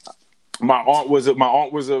 My aunt was a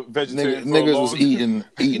vegetarian. Niggas was eating.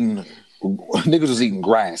 Niggas was eating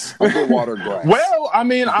grass, underwater grass. Well, I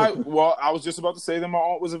mean, I was just about to say that my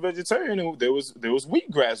aunt was a vegetarian, and there was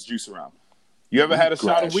wheatgrass juice around. You ever had a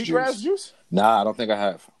shot of wheatgrass juice? Nah, I don't think I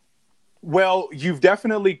have. Well, you've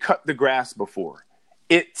definitely cut the grass before.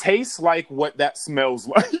 It tastes like what that smells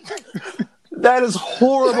like. That is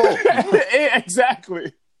horrible.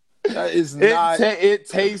 Exactly. That is not. It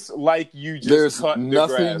tastes like you just cut the grass.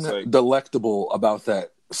 There's nothing delectable about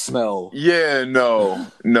that smell. Yeah, no,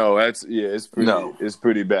 it's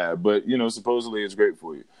pretty bad. But supposedly it's great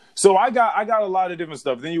for you. So I got a lot of different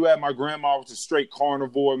stuff. Then you had my grandma, which is straight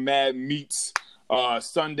carnivore, mad meats,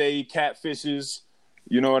 Sunday catfishes.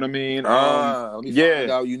 You know what I mean? Let me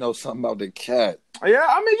find out you know something about the cat. Yeah,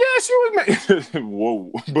 I mean, she was.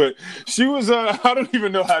 Whoa, but she was. I don't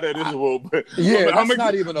even know how that is. Whoa, but yeah, but I'm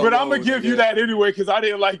not even. But I'm gonna give you that anyway because I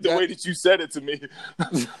didn't like the way that you said it to me.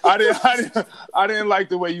 I didn't like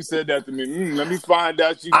the way you said that to me. Let me find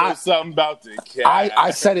out you know something about the cat.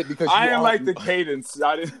 I said it because I didn't like the cadence.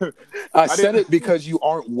 I said it because you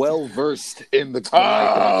aren't well versed in the.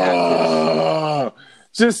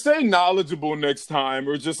 Just say knowledgeable next time,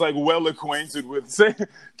 or just like well acquainted with.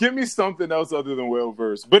 Give me something else other than well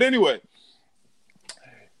versed. But anyway,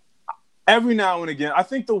 every now and again, I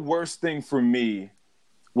think the worst thing for me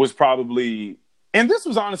was probably, and this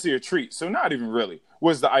was honestly a treat, so not even really,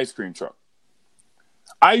 was the ice cream truck.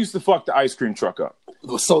 I used to fuck the ice cream truck up.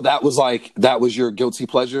 So that was your guilty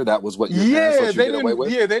pleasure? That was what your parents let you get away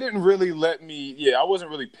with? Yeah, they didn't really let me. Yeah, I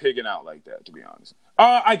wasn't really pigging out like that, to be honest.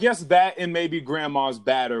 I guess that and maybe grandma's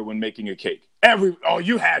batter when making a cake.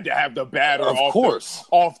 You had to have the batter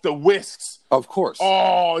off the whisks. Of course.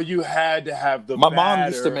 Oh, you had to have the batter. My mom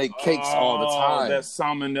used to make cakes all the time. That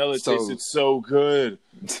salmonella tasted so good.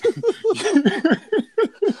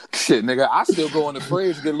 Shit, nigga, I still go in the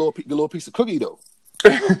fridge and get a little piece of cookie though.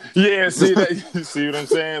 Yeah, see that? See what I'm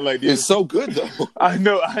saying? Like it's so good though. I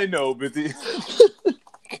know, but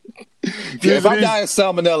if I die of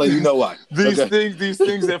salmonella, you know why. These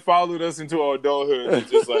things that followed us into our adulthood,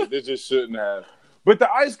 they just shouldn't have. But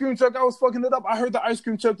the ice cream truck, I was fucking it up. I heard the ice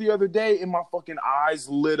cream truck the other day, and my fucking eyes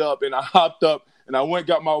lit up, and I hopped up, and I went and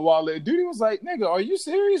got my wallet. And dude was like, "Nigga, are you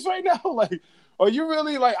serious right now? Like, are you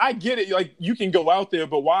really like? I get it. Like, you can go out there,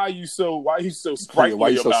 but why are you so sprightly? Why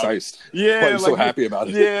are you so about sized? Yeah, why are you so happy about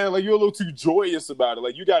it? Yeah, like you're a little too joyous about it.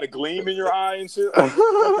 Like you got a gleam in your eye and shit. Like,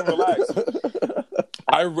 fucking relax.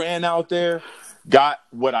 I ran out there, got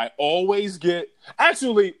what I always get.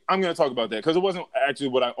 Actually, I'm going to talk about that because it wasn't actually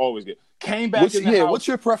what I always get. Came back in the house. What's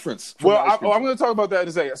your preference? Well, I'm going to talk about that in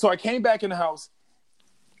a second. So I came back in the house,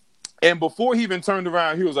 and before he even turned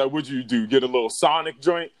around, he was like, "What'd you do? Get a little Sonic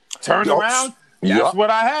joint? Turn around." That's what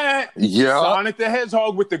I had. Yeah. Sonic the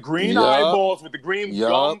Hedgehog with the green eyeballs, with the green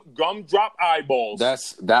gumdrop eyeballs.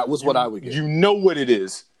 That was what I would get. You know what it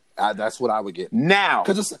is. That's what I would get. Now.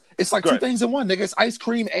 Because it's like two things in one, nigga. It's ice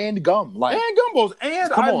cream and gum. Like, and gumballs.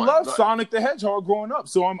 And I love Sonic the Hedgehog growing up.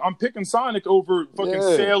 So I'm picking Sonic over fucking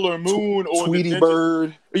Sailor Moon or Tweety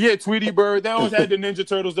Bird. Yeah, Tweety Bird. They always had the Ninja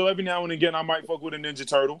Turtles, though. Every now and again, I might fuck with a Ninja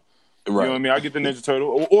Turtle. Right. You know what I mean? I get the Ninja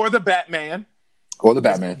Turtle. Or the Batman. Or the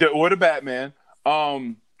Batman. They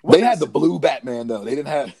had the blue Batman, though. They didn't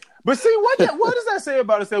have... But see, what does that say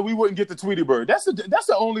about us that we wouldn't get the Tweety Bird? That's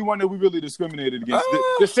the only one that we really discriminated against.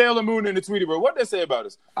 The Sailor Moon and the Tweety Bird. What did they say about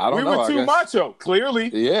us? I don't know. We were too macho,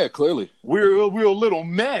 clearly. Yeah, clearly. We were little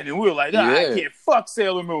men, and we were like, I can't fuck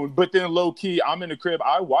Sailor Moon. But then low key, I'm in the crib.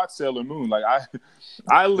 I watched Sailor Moon. Like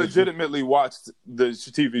I legitimately watched the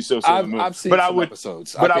TV show Sailor Moon. I've seen some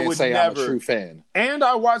episodes. But I would say never. I'm a true fan. And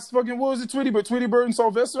I watched fucking, what was it, Tweety Bird and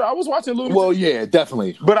Sylvester? I was watching Looney Tunes. Well, yeah,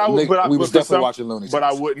 definitely. We was definitely watching Looney Tunes. But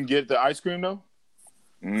I wouldn't get the ice cream though.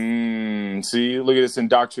 See, look at this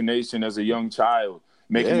indoctrination as a young child,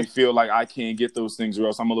 making me feel like I can't get those things or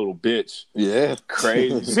else I'm a little bitch. Yeah,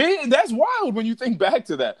 crazy. See, that's wild when you think back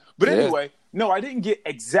to that. But anyway, no, I didn't get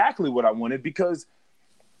exactly what I wanted because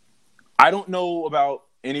I don't know about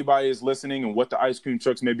anybody is listening and what the ice cream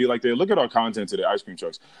trucks may be like there. Look at our content today, ice cream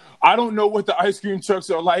trucks. I don't know what the ice cream trucks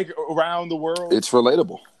are like around the world. It's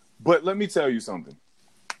relatable. But let me tell you something.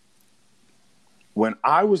 When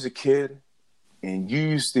I was a kid and you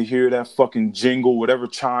used to hear that fucking jingle, whatever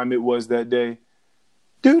chime it was that day,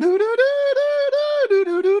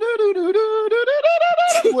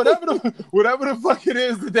 whatever the fuck it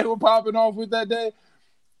is that they were popping off with that day,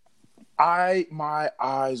 my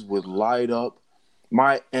eyes would light up,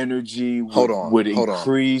 my energy would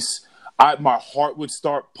increase. My heart would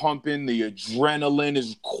start pumping. The adrenaline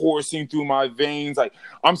is coursing through my veins. Like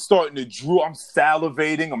I'm starting to drool. I'm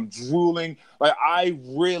salivating. I'm drooling. Like I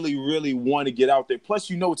really, really want to get out there.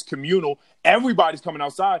 Plus, it's communal. Everybody's coming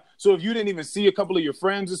outside. So if you didn't even see a couple of your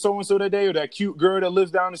friends or so-and-so that day, or that cute girl that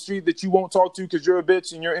lives down the street that you won't talk to because you're a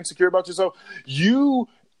bitch and you're insecure about yourself, you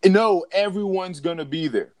know everyone's going to be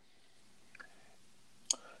there.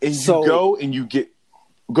 And you go and you get...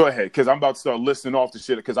 Go ahead, because I'm about to start listing off the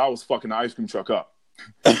shit because I was fucking the ice cream truck up.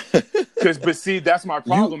 But see, that's my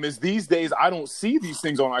problem is these days I don't see these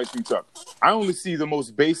things on ice cream truck. I only see the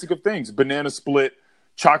most basic of things. Banana split,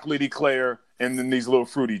 chocolate eclair, and then these little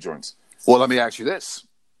fruity joints. Well, let me ask you this.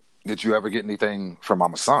 Did you ever get anything from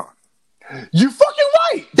Mama San? You fucking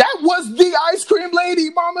right. That was the ice cream lady,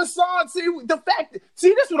 Mama San. See, this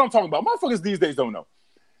is what I'm talking about. Motherfuckers these days don't know.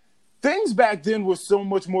 Things back then were so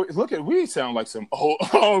much more. Look at, we sound like some.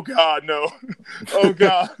 Oh God, no. Oh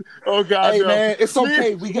God, hey, no. Man, it's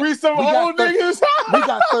okay. We some old niggas. We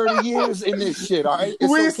got 30 years in this shit. All right,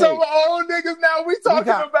 Some old niggas now. We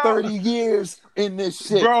got about 30 years in this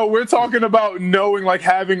shit, bro. We're talking about knowing, like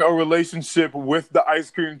having a relationship with the ice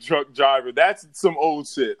cream truck driver. That's some old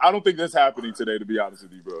shit. I don't think that's happening today, to be honest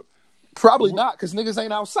with you, bro. Probably not, because niggas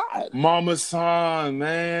ain't outside. Mama San,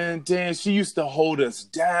 man. Damn, she used to hold us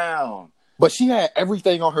down. But she had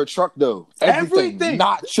everything on her truck, though. Everything.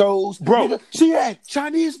 Nachos. Bro. Nigga, she had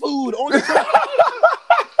Chinese food on the truck.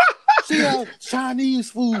 She had Chinese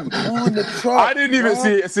food on the truck. I didn't even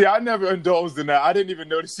see, I never indulged in that. I didn't even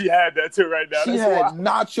know that she had that too right now. She had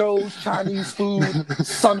nachos, Chinese food,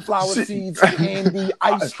 sunflower seeds, candy,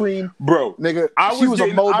 ice cream. Bro, nigga, she was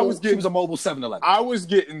a mobile 7-Eleven. I was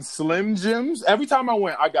getting Slim Jims. Every time I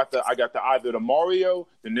went, I got either the Mario,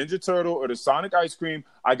 the Ninja Turtle, or the Sonic ice cream.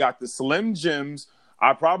 I got the Slim Jims.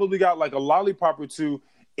 I probably got like a lollipop or two.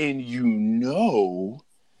 And now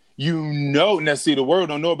see, the world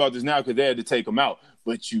don't know about this now because they had to take them out.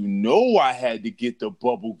 But I had to get the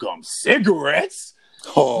bubblegum cigarettes.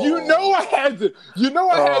 Oh. I had to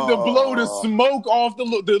blow the smoke off the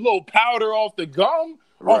little powder off the gum,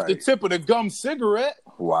 off the tip of the gum cigarette.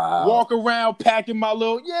 Wow. Walk around packing my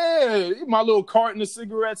little carton of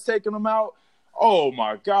cigarettes, taking them out. Oh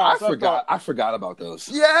my God. I forgot about those.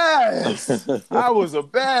 Yes. I was a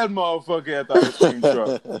bad motherfucker at the ice cream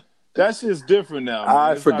truck. That shit's different now, man.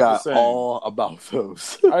 I forgot all about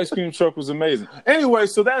those. Ice cream truck was amazing. Anyway,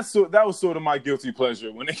 so that was sort of my guilty pleasure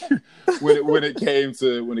when it came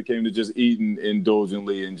to just eating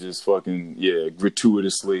indulgently and just fucking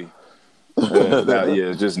gratuitously.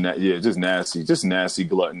 Just nasty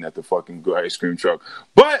glutton at the fucking ice cream truck.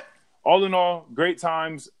 But all in all, great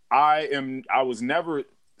times. I was never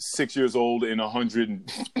 6 years old and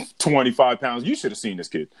 125 pounds. You should have seen this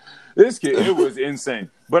kid. It was insane.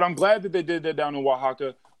 But I'm glad that they did that down in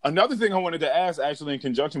Oaxaca. Another thing I wanted to ask, actually, in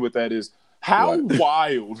conjunction with that is, How What?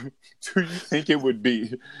 wild do you think it would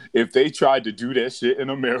be if they tried to do that shit in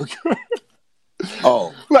America?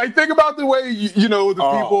 Oh, Like, think about the way, the Oh.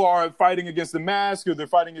 people are fighting against the mask or they're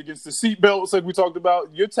fighting against the seatbelts like we talked about.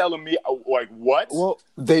 You're telling me, like, what? well,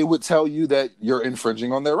 they would tell you that you're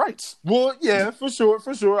infringing on their rights. Well, yeah, for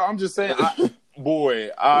sure. I'm just saying,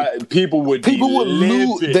 people would be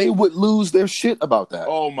livid. They would lose their shit about that.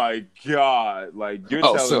 Oh my God! Like, you're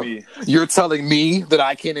Oh, telling so me. you're telling me that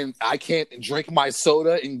I can't drink my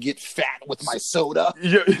soda and get fat with my soda?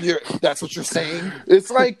 Yeah. That's what you're saying? It's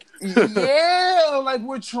like, yeah, like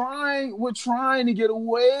we're trying to get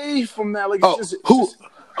away from that. Like, Oh, it's just,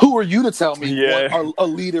 who are you to tell me Yeah. a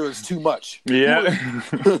liter is too much? yeah,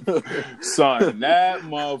 son, that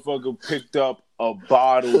motherfucker picked up a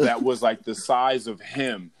bottle that was like the size of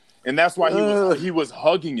him, and that's why he was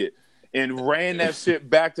hugging it and ran that shit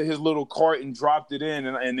back to his little cart and dropped it in,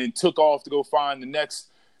 and then took off to go find the next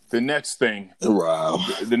thing. Wow.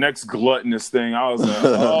 The next gluttonous thing. I was like,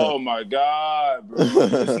 oh my God, bro.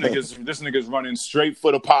 This nigga's running straight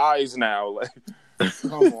for the pies now. Like,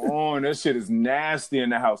 come on, that shit is nasty in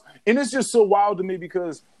the house. And it's just so wild to me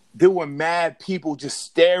because there were mad people just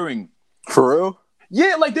staring. For real?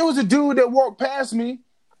 Yeah, like there was a dude that walked past me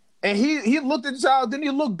and he looked at the child, then he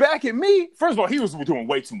looked back at me. First of all, he was doing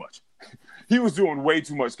way too much. He was doing way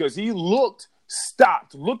too much because he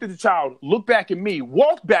stopped, looked at the child, looked back at me,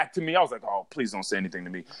 walked back to me. I was like, oh, please don't say anything to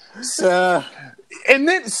me. And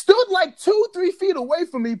then stood like 2-3 feet away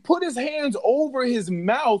from me, put his hands over his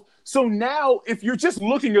mouth. So now if you're just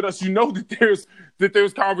looking at us, you know that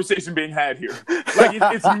there's conversation being had here. Like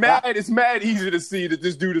it's mad easy to see that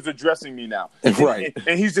this dude is addressing me now. Right.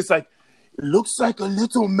 And he's just like, looks like a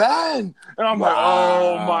little man. And I'm like,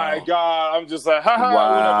 oh my God. I'm just like, haha,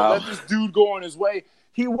 Wow. whatever. Let this dude go on his way.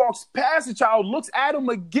 He walks past the child, looks at him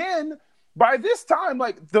again. By this time,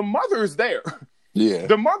 like, the mother is there. Yeah.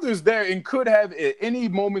 The mother's there and could have at any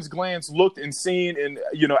moment's glance looked and seen and,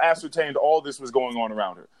 ascertained all this was going on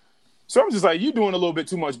around her. So I'm just like, you're doing a little bit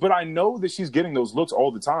too much. But I know that she's getting those looks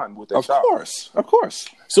all the time with that child. Of course.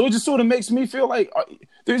 So it just sort of makes me feel like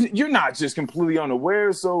you're not just completely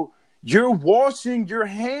unaware. So you're washing your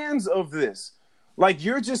hands of this. Like,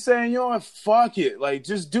 you're just saying, fuck it. Like,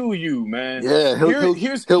 just do you, man. Yeah,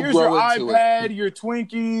 here's he'll your grow into iPad, your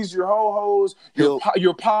Twinkies, your ho-hos,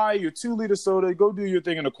 your pie, your 2-liter soda. Go do your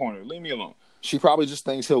thing in the corner. Leave me alone. She probably just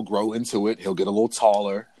thinks he'll grow into it. He'll get a little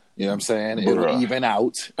taller. You know what I'm saying? Bruh. It'll even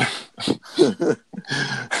out.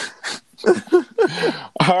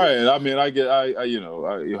 All right. I mean, I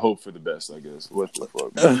hope for the best, I guess. What the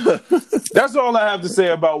fuck, man? That's all I have to say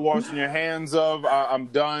about washing your hands of. I'm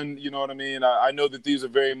done. You know what I mean? I know that these are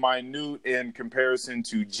very minute in comparison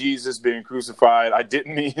to Jesus being crucified. I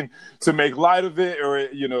didn't mean to make light of it or,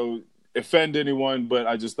 offend anyone, but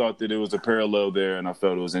I just thought that it was a parallel there and I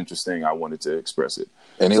felt it was interesting. I wanted to express it.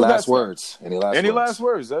 Any last words? Any last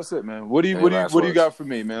words? That's it, man. What do you got for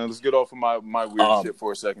me, man? Let's get off of my weird shit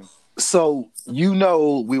for a second. So,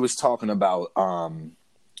 we was talking about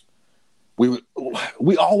we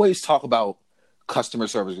always talk about customer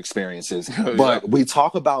service experiences, but we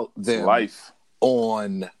talk about them Life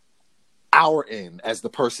on our end as the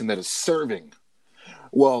person that is serving.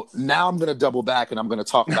 Well, now I'm going to double back and I'm going to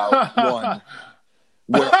talk about one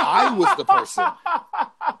where I was the person.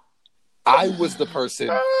 I'm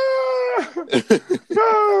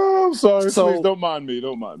sorry. Please don't mind me.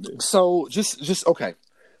 So just okay.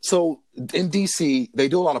 So in DC, they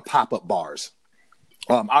do a lot of pop-up bars.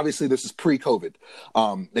 Obviously, this is pre-COVID.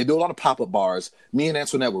 They do a lot of pop-up bars. Me and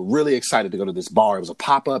Antoinette were really excited to go to this bar. It was a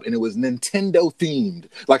pop-up, and it was Nintendo themed.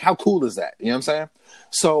 Like, how cool is that? You know what I'm saying?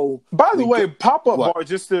 So, by the way, pop-up bar,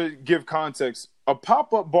 just to give context, a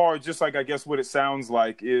pop-up bar, just like I guess what it sounds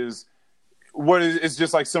like is it's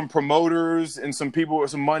just like some promoters and some people with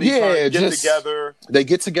some money get together. They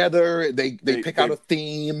get together. They pick out a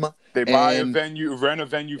theme. They buy a venue, rent a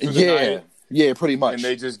venue for the night. Yeah, pretty much. And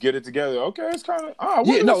they just get it together. Okay, it's kind of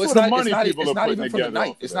it's not even for the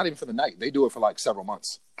night. It's not even for the night. They do it for like several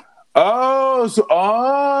months. Oh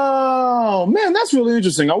man, that's really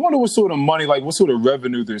interesting. I wonder what sort of money, like what sort of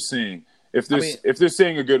revenue they're seeing. If they're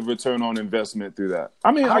seeing a good return on investment through that.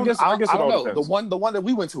 I mean, I guess it all depends. The one that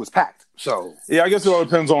we went to was packed. So yeah, I guess it all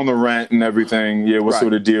depends on the rent and everything. Yeah, what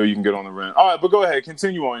sort of deal you can get on the rent. All right, but go ahead,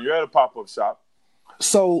 continue on. You're at a pop-up shop.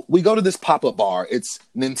 So we go to this pop-up bar. It's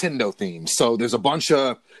Nintendo themed. So there's a bunch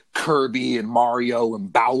of Kirby and Mario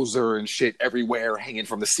and Bowser and shit everywhere hanging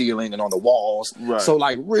from the ceiling and on the walls. Right. So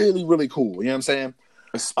like really, really cool. You know what I'm saying?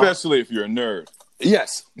 Especially if you're a nerd.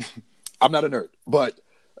 Yes. I'm not a nerd, but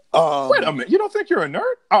wait a minute. You don't think you're a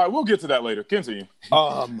nerd? All right, we'll get to that later. Continue.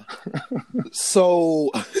 So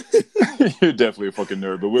You're definitely a fucking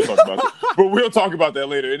nerd, but we'll talk about that. But we'll talk about that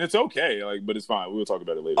later, and it's okay. Like, but it's fine. We'll talk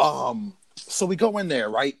about it later. So we go in there,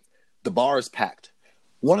 right? The bar is packed.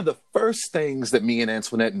 One of the first things that me and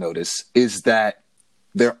Antoinette notice is that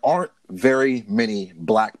there aren't very many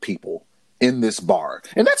black people in this bar.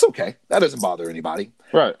 And that's okay. That doesn't bother anybody.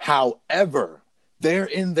 Right. However, they're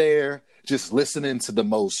in there just listening to the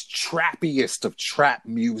most trappiest of trap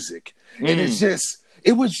music. And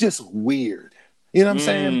it was just weird. You know what I'm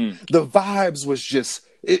saying? The vibes was just,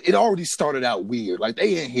 it already started out weird. Like,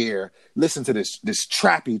 they in here, listen to this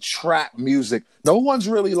trappy trap music. No one's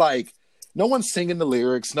singing the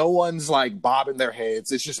lyrics. No one's like bobbing their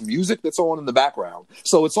heads. It's just music that's on in the background.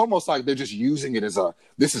 So it's almost like they're just using it as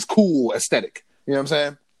this is cool aesthetic. You know what I'm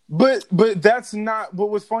saying? But that's not. But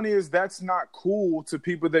what's funny is that's not cool to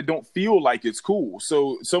people that don't feel like it's cool.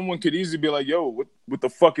 So someone could easily be like, "Yo, what the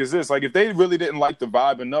fuck is this?" Like, if they really didn't like the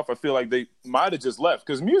vibe enough, I feel like they might have just left,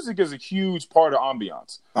 because music is a huge part of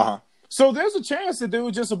ambiance. So there's a chance that there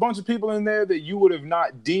was just a bunch of people in there that you would have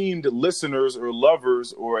not deemed listeners or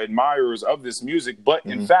lovers or admirers of this music, but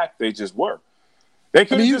in fact they just were. They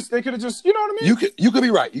could have just, you know what I mean? You could be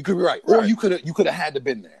right. You could be right. Or you could have had to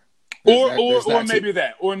been there. Or maybe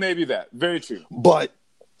that. Very true. But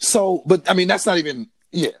I mean, that's not even,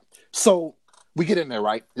 yeah. So we get in there,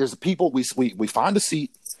 right? There's people, we find a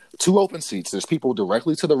seat, 2 open seats. There's people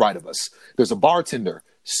directly to the right of us. There's a bartender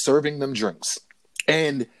serving them drinks.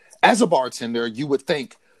 And as a bartender, you would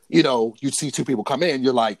think, you know, you'd see 2 people come in,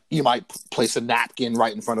 you're like, you might place a napkin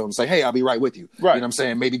right in front of them and say, "Hey, I'll be right with you." Right. You know what I'm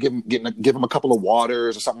saying? Maybe give them a couple of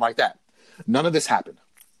waters or something like that. None of this happened.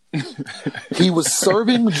 He was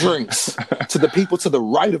serving drinks to the people to the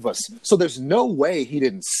right of us. So there's no way he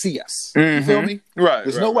didn't see us. You feel me? Right.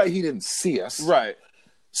 There's no way he didn't see us. Right.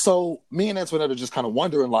 So me and Antoinette are just kind of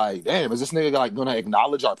wondering, like, damn, is this nigga like going to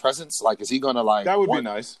acknowledge our presence? Like, is he going to like... That would be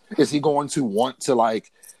nice. Is he going to want to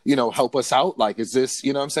like, you know, help us out? Like, is this,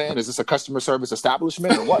 you know what I'm saying? Is this a customer service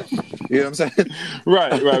establishment or what? You know what I'm saying?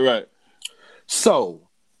 Right. So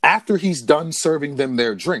after he's done serving them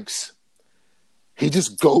their drinks, he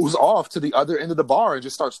just goes off to the other end of the bar and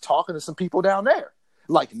just starts talking to some people down there.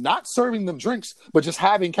 Like, not serving them drinks, but just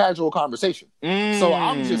having casual conversation. So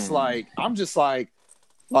I'm just like,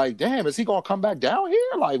 damn, is he going to come back down here?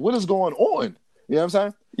 Like, what is going on? You know what I'm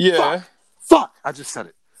saying? Yeah. Fuck. I just said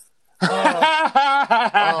it.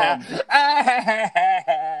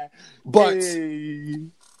 But,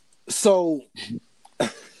 so...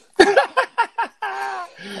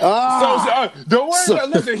 don't worry.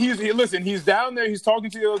 Listen, he's down there. He's talking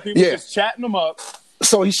to the other people. Just chatting them up.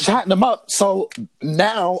 So he's chatting them up. So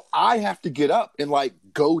now I have to get up and like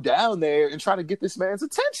go down there and try to get this man's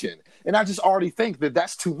attention. And I just already think that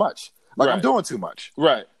that's too much. Like, I'm doing too much.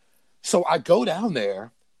 Right. So I go down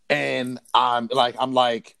there and I'm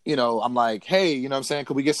like, hey, you know what I'm saying?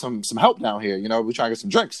 Could we get some help down here? You know, we try to get some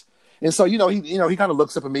drinks. And so, he kind of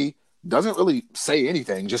looks up at me, doesn't really say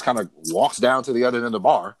anything, just kind of walks down to the other end of the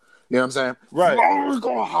bar. You know what I'm saying? Right.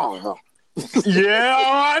 Yeah,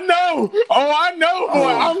 I know,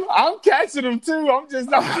 boy. I'm catching him too.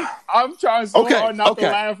 I'm trying so hard not to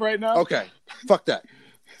laugh right now. Okay, fuck that.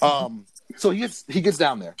 So he gets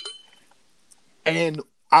down there, and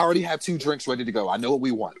I already have 2 drinks ready to go. I know what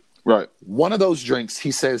we want. Right. One of those drinks,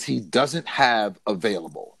 he says he doesn't have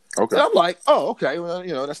available. Okay. And I'm like, oh, okay. Well,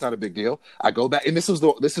 that's not a big deal. I go back, and this is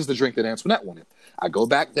the drink that Antoinette wanted. I go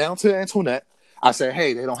back down to Antoinette. I say,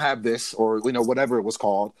 hey, they don't have this, or whatever it was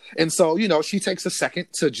called. And so, she takes a second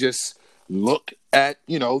to just look at,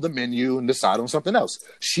 the menu and decide on something else.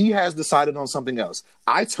 She has decided on something else.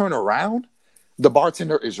 I turn around, the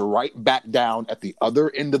bartender is right back down at the other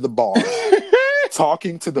end of the bar,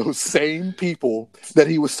 talking to those same people that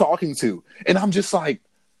he was talking to. And I'm just like,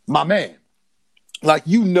 my man, like,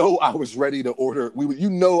 I was ready to order.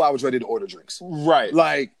 I was ready to order drinks. Right.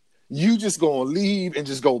 Like, you just gonna leave and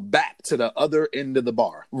just go back to the other end of the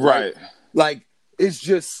bar. Right. Like, it's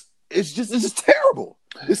just terrible.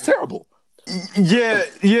 It's terrible. Yeah,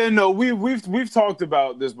 no, we've talked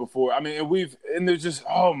about this before. I mean, and there's just,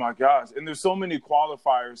 oh my gosh, and there's so many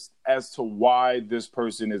qualifiers as to why this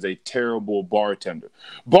person is a terrible bartender.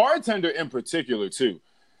 Bartender in particular too.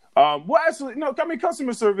 Well, actually, no, I mean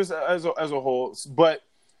customer service as a whole, but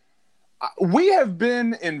we have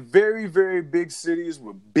been in very, very big cities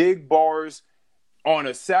with big bars on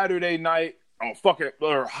a Saturday night on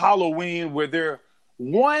or Halloween where there are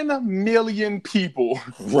 1 million people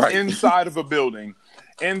inside of a building,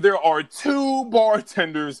 and there are 2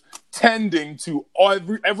 bartenders tending to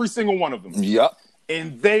every single one of them. Yep.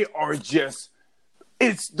 And they are just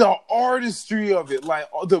it's the artistry of it, like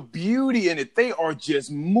the beauty in it. They are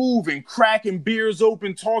just moving, cracking beers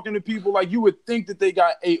open, talking to people like you would think that they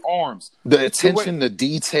got 8 arms. The attention to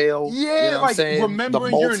detail. Yeah, you know what like I'm saying?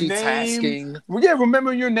 remembering your name. Yeah,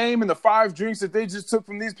 remembering your name and the 5 drinks that they just took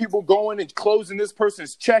from these people, going and closing this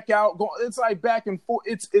person's checkout. It's like back and forth.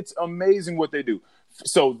 It's amazing what they do.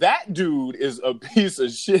 So that dude is a piece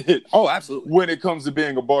of shit. Oh, absolutely. When it comes to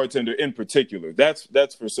being a bartender in particular, that's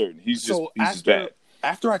for certain. He's just bad.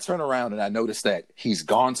 After I turn around and I notice that he's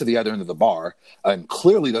gone to the other end of the bar and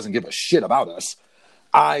clearly doesn't give a shit about us,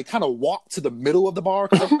 I kind of walk to the middle of the bar,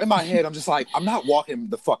 because in my head I'm just like, I'm not walking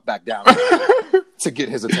the fuck back down to get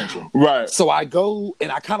his attention. Right. So I go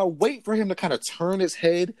and I kind of wait for him to kind of turn his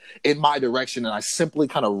head in my direction, and I simply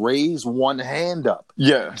kind of raise one hand up.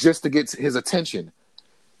 Yeah. Just to get his attention.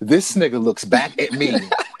 This nigga looks back at me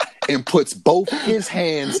and puts both his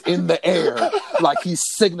hands in the air like he's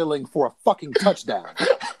signaling for a fucking touchdown.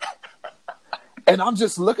 And I'm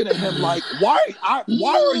just looking at him like, why are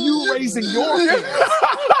you raising your hands?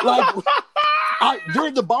 Like, you're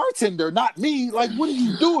the bartender, not me. Like, what are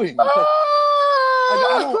you doing? And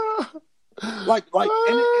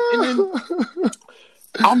then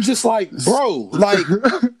I'm just like, bro, like,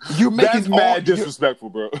 you're making that's mad disrespectful,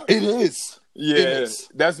 bro. It is. Yeah,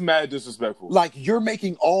 that's mad disrespectful. Like, you're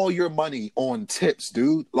making all your money on tips,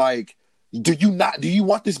 dude. Like, do you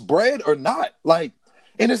want this bread or not? Like,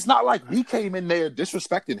 and it's not like we came in there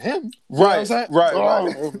disrespecting him. Right.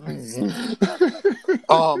 Right.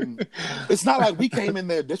 It's not like we came in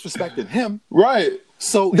there disrespecting him. Right.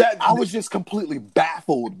 So I was just completely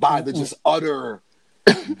baffled by the just utter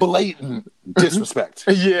blatant disrespect.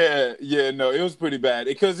 Yeah, no, it was pretty bad.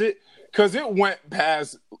 Because it went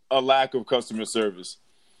past a lack of customer service.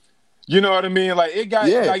 You know what I mean? Like, it got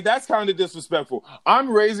like, that's kind of disrespectful. I'm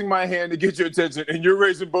raising my hand to get your attention, and you're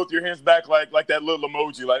raising both your hands back like that little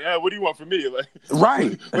emoji. Like, what do you want from me? Like,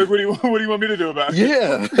 right? Like, what do you want me to do about it?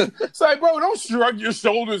 Yeah. It's like, bro, don't shrug your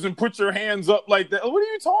shoulders and put your hands up like that. What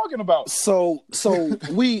are you talking about? So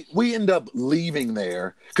we end up leaving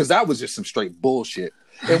there because that was just some straight bullshit.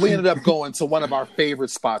 And we ended up going to one of our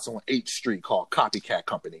favorite spots on 8th Street called Copycat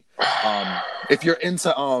Company. If you're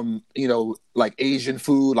into, like Asian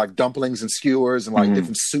food, like dumplings and skewers and like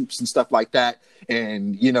different soups and stuff like that,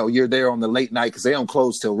 and, you're there on the late night because they don't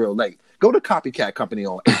close till real late, go to Copycat Company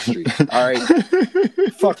on 8th Street. All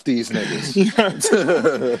right? Fuck these niggas.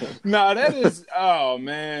 Nah, that is, oh,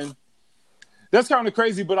 man. That's kind of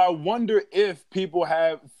crazy, but I wonder if people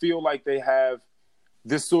feel like they have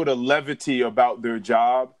this sort of levity about their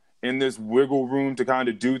job and this wiggle room to kind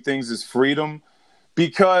of do things as freedom,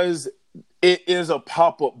 because it is a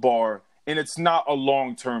pop-up bar and it's not a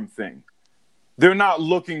long-term thing. They're not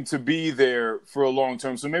looking to be there for a long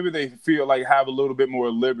term. So maybe they feel like have a little bit more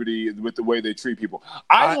liberty with the way they treat people.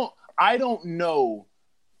 I don't know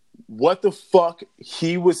what the fuck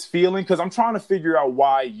he was feeling, because I'm trying to figure out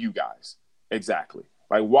why you guys exactly.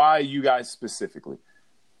 Like, why you guys specifically?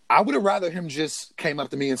 I would have rather him just came up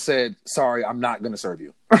to me and said, "Sorry, I'm not going to serve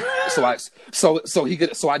you."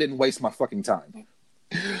 so I didn't waste my fucking time.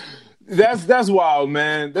 That's wild,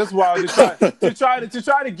 man. That's wild to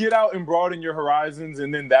try to get out and broaden your horizons,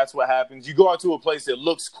 and then that's what happens. You go out to a place that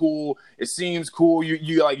looks cool, it seems cool.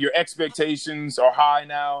 You like, your expectations are high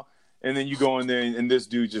now, and then you go in there and this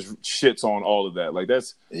dude just shits on all of that. Like,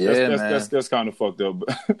 that's kind of fucked up.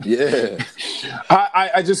 Yeah,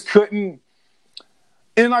 I just couldn't.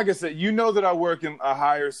 And like I said, that I work in a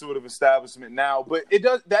higher sort of establishment now, but we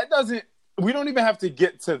don't even have to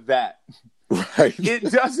get to that. Right.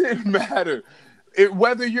 It doesn't matter.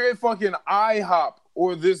 Whether you're at fucking IHOP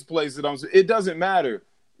or this place it doesn't matter.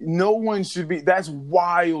 No one should be. That's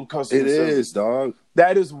wild customer service. It is, dog.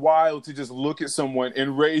 That is wild to just look at someone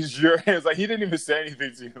and raise your hands. Like, he didn't even say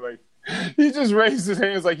anything to you. Like, he just raised his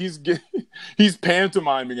hands like he's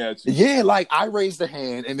pantomiming at you. Yeah, like, I raised a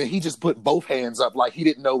hand and then he just put both hands up like he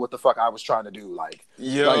didn't know what the fuck I was trying to do. Like,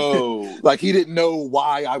 yo, like he didn't know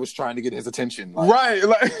why I was trying to get his attention. Like, right?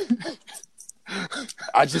 Like,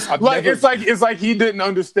 it's like he didn't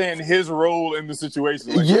understand his role in the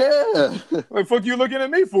situation. Like, yeah, like, fuck you looking at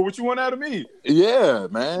me for? What you want out of me? Yeah,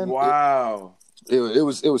 man. Wow. It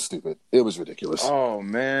was stupid. It was ridiculous. Oh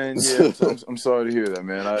man, yeah. I'm sorry to hear that,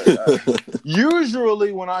 man. I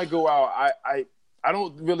usually when I go out, I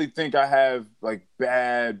don't really think I have like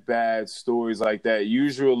bad stories like that.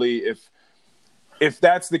 Usually, if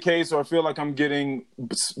that's the case, or I feel like I'm getting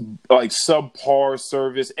like subpar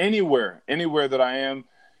service anywhere that I am,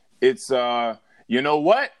 it's you know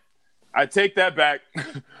what? I take that back.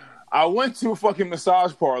 I went to a fucking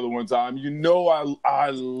massage parlor one time. You know, I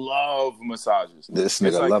love massages. This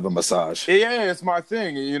nigga love a massage. Yeah, it's my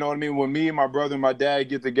thing. You know what I mean? When me and my brother and my dad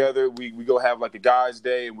get together, we go have like a guys'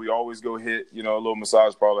 day, and we always go hit, you know, a little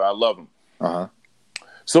massage parlor. I love them. Uh-huh.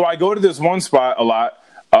 So I go to this one spot a lot.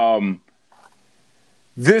 I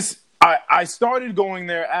started going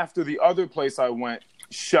there after the other place I went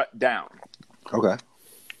shut down. Okay.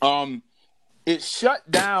 It shut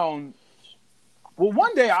down. Well,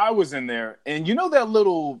 one day I was in there, and you know that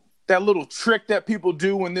little trick that people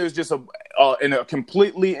do when there's just in a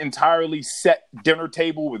completely, entirely set dinner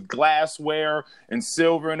table with glassware and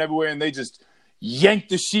silver and everywhere, and they just yank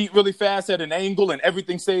the sheet really fast at an angle, and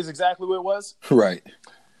everything stays exactly where it was. Right.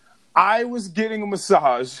 I was getting a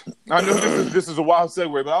massage. I know this is a wild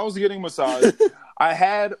segue, but I was getting a massage. I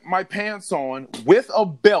had my pants on with a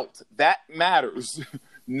belt. That matters.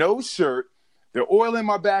 No shirt. They're oiling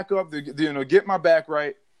my back up, get my back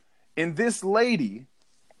right. And this lady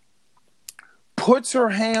puts her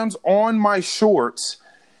hands on my shorts,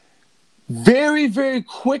 very, very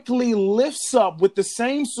quickly lifts up with the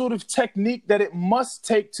same sort of technique that it must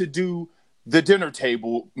take to do the dinner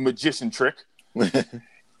table magician trick,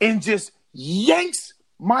 and just yanks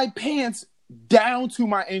my pants down to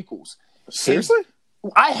my ankles. Seriously?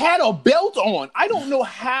 I had a belt on. I don't know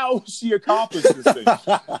how she accomplished this thing.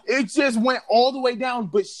 It just went all the way down,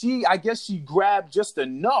 but I guess she grabbed just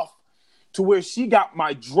enough to where she got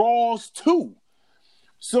my drawers too.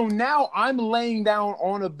 So now I'm laying down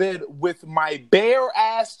on a bed with my bare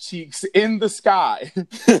ass cheeks in the sky.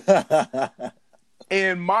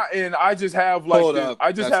 and I just have like Hold this, up.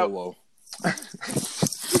 I just That's have a whoa.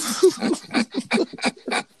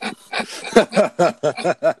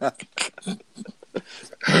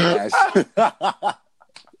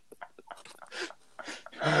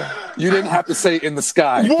 You didn't have to say in the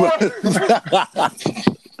sky.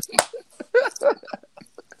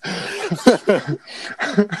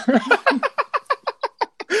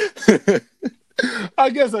 I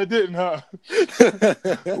guess I didn't, huh?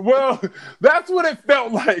 Well, that's what it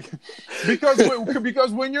felt like.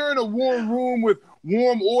 Because when you're in a warm room with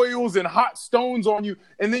warm oils and hot stones on you,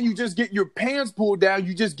 and then you just get your pants pulled down,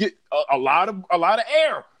 you just get a lot of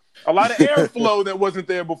air. A lot of airflow that wasn't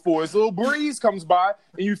there before. This little breeze comes by,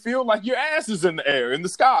 and you feel like your ass is in the air, in the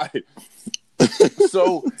sky.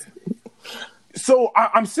 So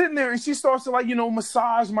I'm sitting there, and she starts to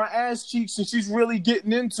massage my ass cheeks, and she's really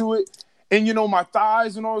getting into it, and my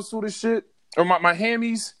thighs and all this sort of shit, or my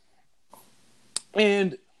hammies.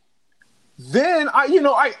 And then I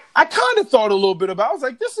kind of thought a little bit about it. I was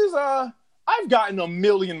like, this is I've gotten a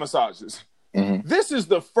million massages. Mm-hmm. This is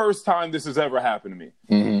the first time this has ever happened to me.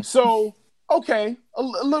 Mm-hmm. So, okay, a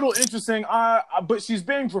little interesting. But she's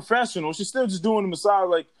being professional. She's still just doing the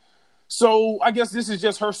massage. So I guess this is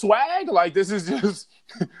just her swag. This is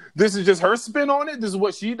just her spin on it. This is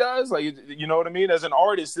what she does. You know what I mean? As an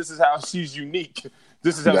artist, this is how she's unique.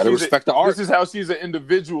 This is how respect the art. This is how she's an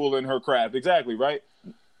individual in her craft. Exactly, right?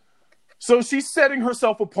 So she's setting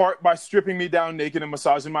herself apart by stripping me down naked and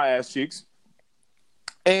massaging my ass cheeks.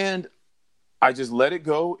 And I just let it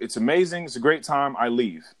go. It's amazing. It's a great time. I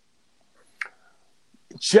leave.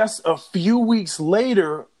 Just a few weeks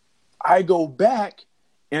later, I go back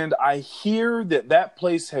and I hear that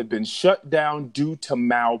place had been shut down due to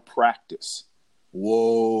malpractice.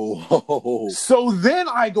 Whoa. So then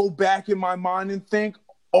I go back in my mind and think,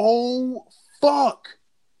 oh, fuck.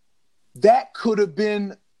 That could have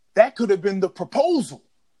been the proposal.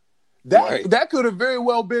 That could have very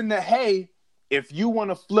well been the, hey, if you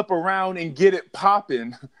want to flip around and get it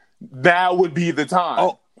popping, that would be the time.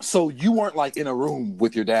 Oh, so you weren't in a room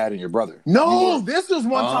with your dad and your brother? No, this is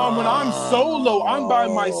one time when I'm solo. I'm by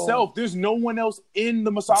myself. There's no one else in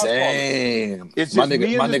the massage parlor. Damn. It's just me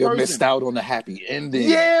and my this nigga person. Missed out on the happy ending.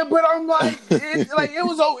 Yeah, but I'm it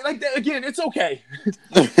was again, it's okay.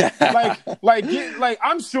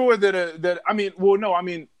 I'm sure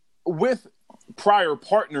that with prior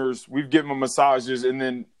partners, we've given them massages, and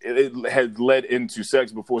then it had led into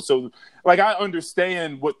sex before. So, I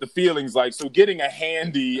understand what the feeling's like. So, getting a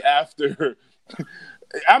handy after,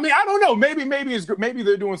 I don't know. Maybe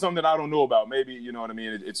they're doing something that I don't know about. Maybe you know what I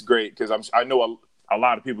mean. It's great because I know a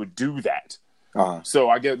lot of people do that. Uh-huh. So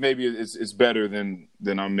I guess maybe it's better than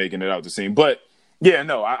I'm making it out to seem. But yeah,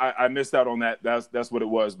 no, I missed out on that. That's what it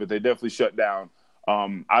was. But they definitely shut down.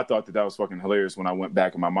 I thought that was fucking hilarious when I went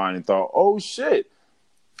back in my mind and thought, oh shit,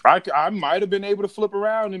 I might have been able to flip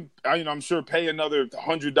around and I'm sure pay another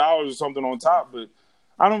 $100 or something on top, but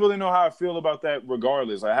I don't really know how I feel about that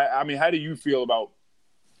regardless. How do you feel about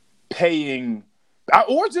paying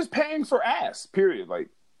or just paying for ass, period?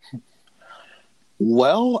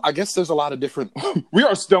 Well, I guess there's a lot of different. We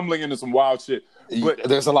are stumbling into some wild shit. But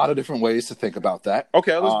There's a lot of different ways to think about that.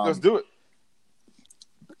 okay, let's do it.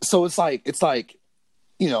 So it's like,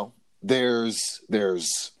 you know,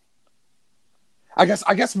 there's. I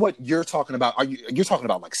guess what you're talking about. You're talking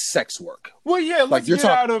about like sex work. Well, yeah, let's You're get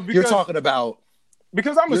out of you're talking about.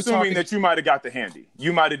 because I'm you're assuming talking- that you might have got the handy.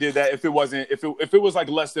 You might have did that if it was like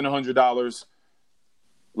less than $100.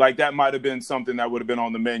 Like that might have been something that would have been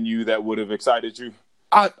on the menu that would have excited you.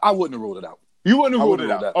 I wouldn't have ruled it out. You wouldn't have I ruled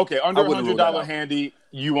wouldn't it rule out. that. Okay, under I wouldn't rule that $100 out. handy,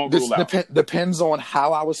 you won't This rule out. depends on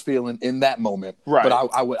how I was feeling in that moment. Right. But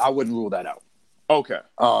I wouldn't rule that out. Okay.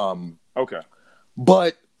 Um, Okay.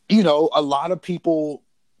 But, you know, a lot of people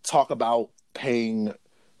talk about paying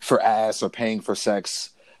for ass or paying for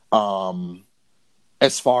sex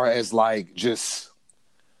as far as like just,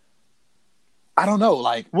 I don't know,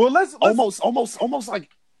 like Well, let's almost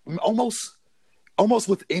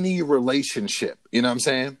with any relationship, you know what I'm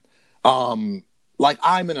saying? Like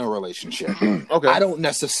I'm in a relationship. Okay. I don't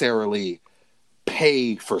necessarily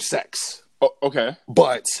pay for sex, okay.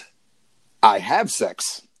 but I have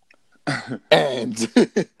sex. And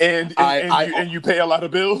And you pay a lot of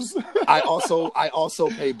bills. I also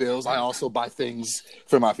pay bills. I also buy things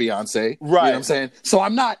for my fiance. Right. You know what I'm saying? So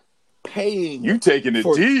I'm not paying. You taking it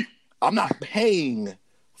for- deep. I'm not paying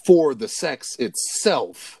for the sex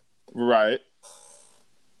itself, Right.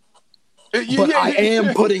 but I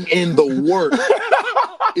am putting in the work.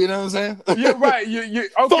 You know what I'm saying? You're right. You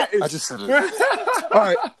okay. I just said it. All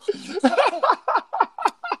right.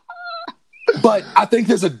 But I think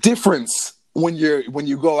there's a difference when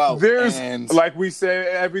you go out. There's and like we say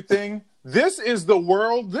everything. This is the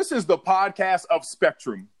world. This is the podcast of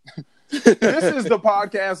spectrum. This is the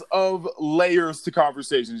podcast of layers to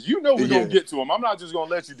conversations. You know we're gonna get to them. I'm not just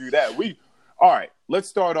gonna let you do that. All right. Let's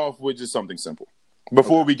start off with just something simple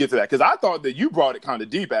before we get to that, because I thought that you brought it kind of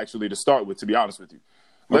deep actually to start with. To be honest with you,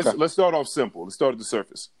 let's start off simple. Let's start at the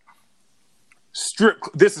surface.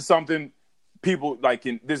 This is something people like.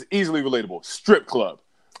 This is easily relatable. Strip club.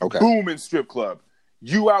 Okay. Booming strip club.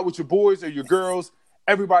 You out with your boys or your girls.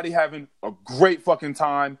 Everybody having a great fucking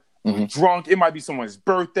time. Drunk. It might be someone's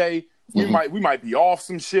birthday. We might be off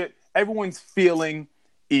some shit. Everyone's feeling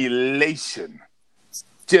elation.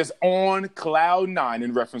 Just on cloud 9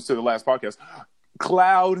 in reference to the last podcast.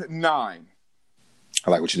 Cloud 9. I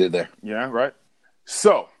like what you did there. Yeah, right?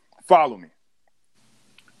 So, follow me.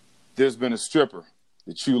 There's been a stripper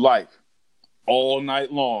that you like all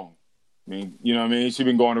night long. I mean, you know what I mean? She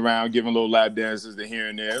been going around giving little lap dances to here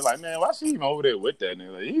and there. Like, man, why she even over there with that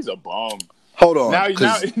nigga? Like, he's a bum. Hold on. Now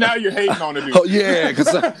you're hating on the dude. Oh, yeah, because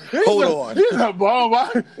hold on. He's a bum.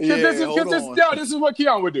 Why? Yeah, this is what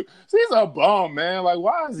Keon would do. So he's a bum, man. Like,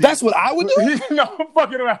 why is he? That's what I would do? No, I'm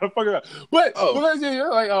fucking around. But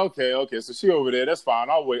you're like, okay. So she over there. That's fine.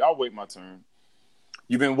 I'll wait my turn.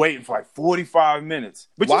 You've been waiting for like 45 minutes.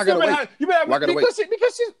 But Why gotta wait? Why gotta wait?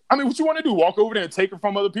 Because she, I mean, what you want to do? Walk over there and take her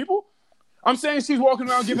from other people? I'm saying she's walking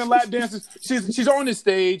around giving lap dances. She's on the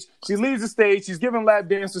stage. She leaves the stage. She's giving lap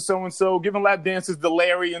dances to so-and-so, giving lap dances to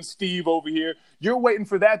Larry and Steve over here. You're waiting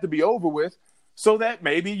for that to be over with so that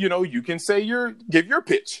maybe, you know, you can say give your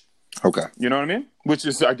pitch. Okay. You know what I mean? Which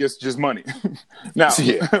is, I guess, just money. Now,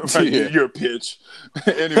 your pitch.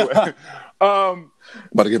 Anyway.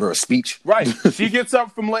 About to give her a speech. Right. She gets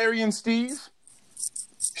up from Larry and Steve.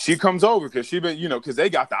 She comes over because because they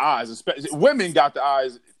got the eyes. Women got the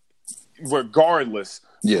eyes regardless.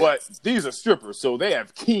 Yeah. But these are strippers, so they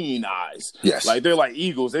have keen eyes. Yes. Like they're like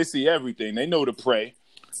eagles. They see everything. They know the prey.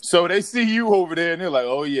 So they see you over there and they're like,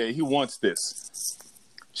 oh yeah, he wants this.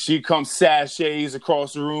 She comes sachets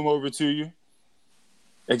across the room over to you.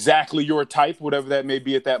 Exactly your type, whatever that may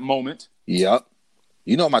be at that moment. Yep.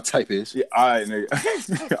 You know what my type is. Yeah, all right,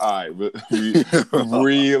 nigga. All right,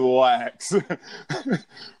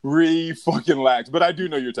 relax. Fucking lax. But I do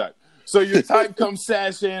know your type. So your type comes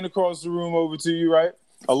sashaying across the room over to you, right?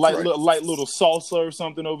 A light little salsa or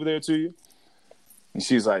something over there to you. And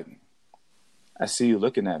she's like, I see you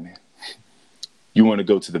looking at me. You want to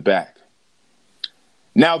go to the back.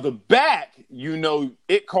 Now the back,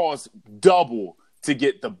 it costs double to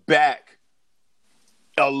get the back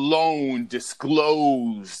alone,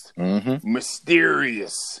 disclosed,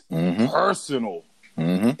 mysterious, personal,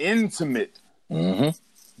 intimate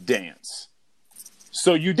dance.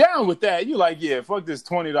 So you down with that? You like, yeah, fuck this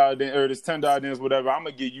 $20 dance or this $10 dance, whatever. I'm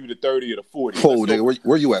gonna give you the 30 or the 40. Oh, nigga,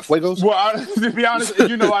 where you at? Fuegos? Well, to be honest, I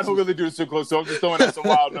don't really do this too close, so I'm just throwing out some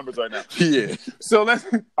wild numbers right now. Yeah. So let's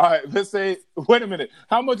say, wait a minute,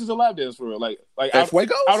 how much is a lap dance for real? Like at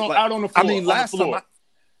Fuegos? Out on the floor. I mean, last time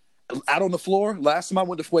out on the floor. Last time I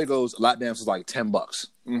went to Fuego's, lap dance was like $10.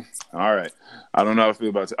 All right. I don't know how I feel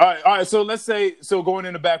about it. All right. So let's say, going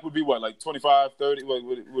in the back would be what, like 25, 30? What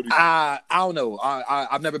do you think? I don't know.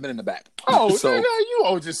 I've never been in the back. Oh, so nigga, you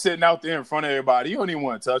all just sitting out there in front of everybody. You don't even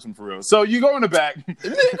want to touch them for real. So you go in the back.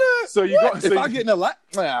 nigga, So you go. if I get in the lap,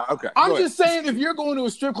 yeah, okay. I'm go just saying, if you're going to a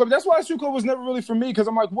strip club, that's why a strip club was never really for me. Because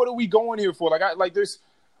I'm like, what are we going here for?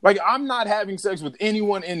 I'm not having sex with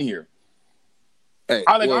anyone in here. Hey,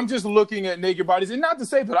 I'm just looking at naked bodies, and not to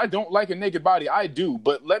say that I don't like a naked body. I do,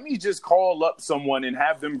 but let me just call up someone and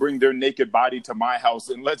have them bring their naked body to my house,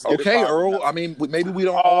 and let's get okay, it Earl. out. I mean, maybe we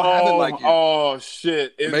don't all have it like you. Oh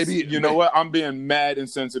shit! Maybe know what? I'm being mad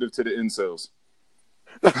insensitive to the incels.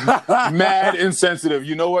 Mad insensitive.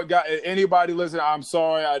 You know what, guy? Anybody listen? I'm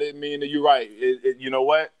sorry. I didn't mean that. You're right. You know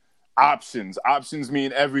what? Options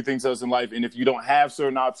mean everything to us in life, and if you don't have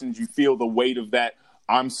certain options, you feel the weight of that.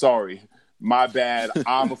 I'm sorry. My bad.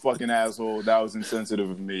 I'm a fucking asshole. That was insensitive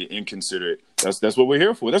of me, inconsiderate. That's what we're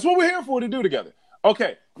here for. That's what we're here for, to do together.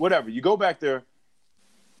 Okay, whatever. You go back there.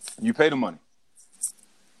 You pay the money.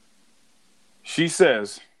 She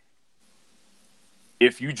says,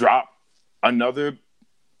 if you drop another,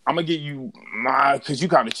 I'm going to give you, because you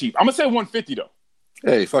kind of cheap. I'm going to say 150 though.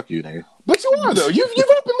 Hey, fuck you, nigga. But you are, though. You've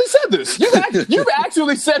openly said this. You've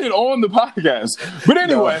actually said it on the podcast. But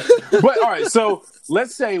anyway, But all right, so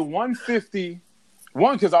let's say 150.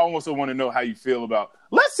 One, because I also want to know how you feel about.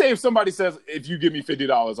 Let's say if somebody says, if you give me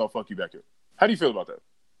 $50, I'll fuck you back here. How do you feel about that?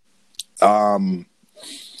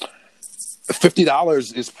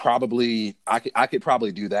 $50 is probably I could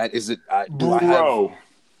probably do that. Is it?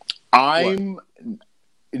 I'm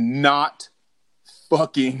not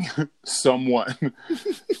fucking someone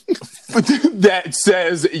that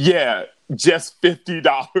says, yeah, just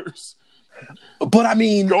 $50. But I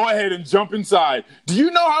mean, go ahead and jump inside. Do you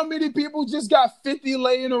know how many people just got 50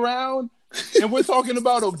 laying around? And we're talking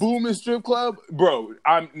about a booming strip club? Bro,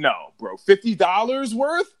 $50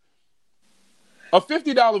 worth? A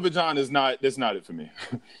 $50 vagina that's not it for me.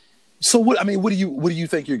 So what do you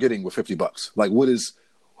think you're getting with $50? Like what is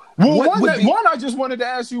Well, one, I just wanted to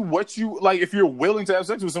ask you what you like, if you're willing to have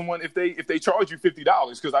sex with someone, if they charge you $50,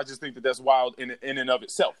 because I just think that's wild in and of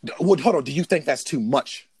itself. Well, hold on. Do you think that's too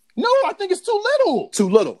much? No, I think it's too little. Too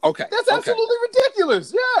little. Okay, that's absolutely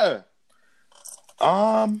ridiculous. Yeah.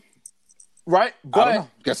 Right, but I don't know.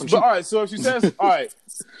 Guess I'm cheap. All right. So if she says, all right,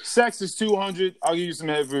 sex is $200, I'll give you some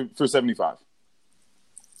head for $75.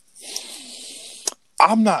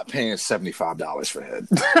 I'm not paying $75 for head.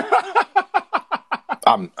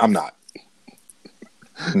 I'm not.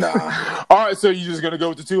 Nah. All right, so you just gonna go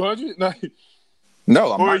with the 200?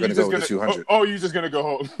 No, I'm not gonna go with the 200. Oh, you're just gonna go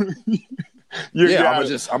home. I'm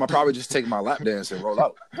gonna probably just take my lap dance and roll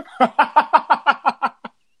out.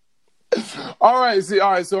 All right,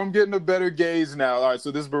 so I'm getting a better gauge now. All right,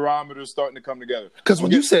 so this barometer is starting to come together. Because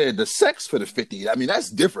when you said the sex for the 50, I mean that's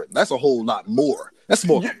different. That's a whole lot more. That's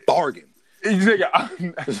more of a bargain.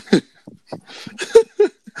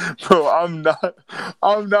 Bro, I'm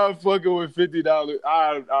not fucking with $50.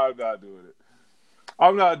 I'm not doing it.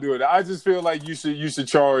 I'm not doing it. I just feel like you should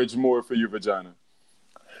charge more for your vagina.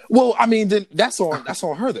 Well, I mean, then that's on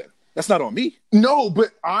her then. That's not on me. No,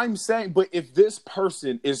 but I'm saying, if this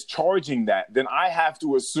person is charging that, then I have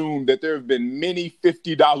to assume that there have been many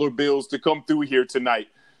 $50 bills to come through here tonight.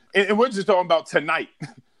 And we're just talking about tonight.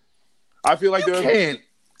 I feel like you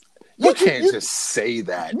can't just say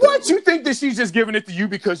that. What? You think that she's just giving it to you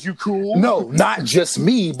because you cool? No, not just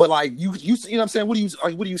me, but like you know what I'm saying? What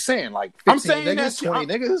are you saying? Like 15 I'm saying niggas, 20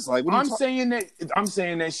 niggas? Like what I'm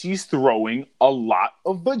saying that she's throwing a lot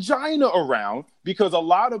of vagina around because a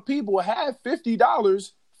lot of people have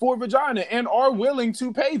 $50 for vagina and are willing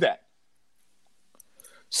to pay that.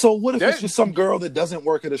 So what if it's just some girl that doesn't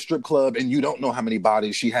work at a strip club and you don't know how many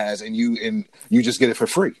bodies she has and you just get it for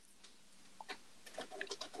free?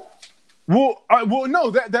 Well, no,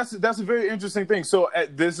 that's a very interesting thing. So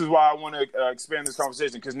this is why I want to expand this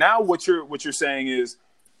conversation, because now what you're saying is,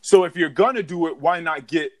 so if you're gonna do it, why not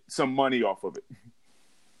get some money off of it?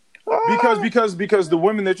 Because the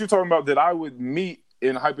women that you're talking about that I would meet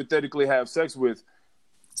and hypothetically have sex with,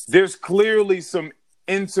 there's clearly some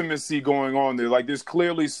intimacy going on there. Like there's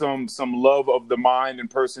clearly some love of the mind and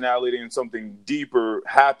personality and something deeper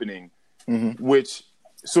happening, which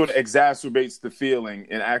sort of exacerbates the feeling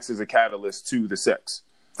and acts as a catalyst to the sex.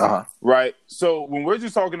 Right? So when we're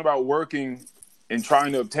just talking about working and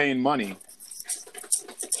trying to obtain money,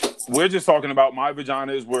 we're just talking about my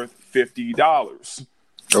vagina is worth $50.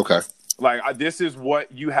 Okay. Like this is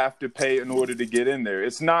what you have to pay in order to get in there.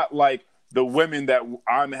 It's not like the women that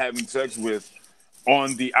I'm having sex with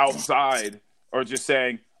on the outside are just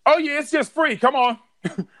saying, oh yeah, it's just free. Come on.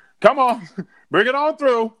 Come on. Bring it on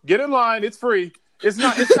through. Get in line. It's free. It's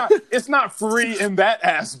not free in that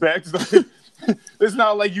aspect. It's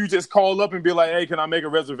not like you just call up and be like, hey, can I make a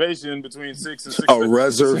reservation between 6 and 6? A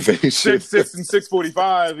reservation. 6 and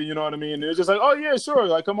 6:45, you know what I mean? And they're just like, oh yeah, sure.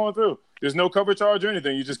 Like, come on through. There's no cover charge or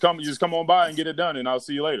anything. You just come on by and get it done, and I'll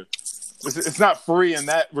see you later. It's not free in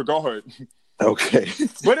that regard. Okay.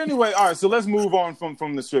 But anyway, all right, so let's move on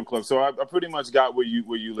from the strip club. So I pretty much got where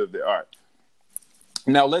you live there. All right.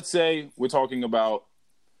 Now let's say we're talking about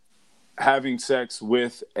having sex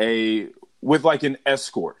with like an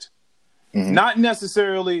escort. Mm-hmm. Not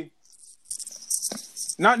necessarily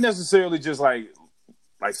just like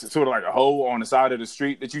sort of like a hoe on the side of the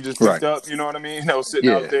street that you just picked up, you know what I mean? Sitting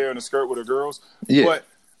out there in a skirt with the girls. Yeah.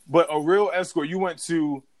 But a real escort, you went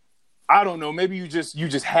to, I don't know, maybe you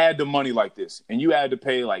just had the money like this and you had to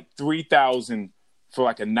pay like $3,000 for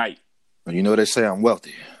like a night. You know they say I'm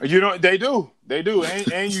wealthy. You know they do,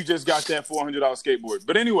 and you just got that $400 skateboard.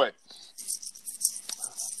 But anyway,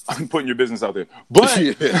 I'm putting your business out there. But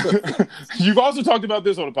you've also talked about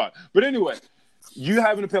this on the pod. But anyway, you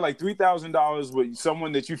having to pay like $3,000 with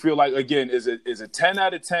someone that you feel like, again, is a 10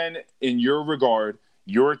 out of 10 in your regard,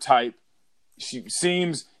 your type. She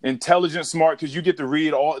seems intelligent, smart, because you get to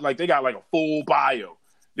read all, like they got like a full bio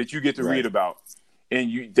that you get to read about.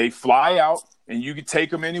 And they fly out and you can take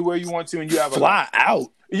them anywhere you want to. And you have fly out?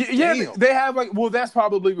 Yeah, damn. They have like, well, that's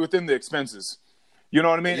probably within the expenses. You know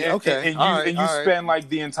what I mean? Yeah, okay. And you spend like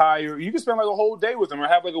you can spend like a whole day with them or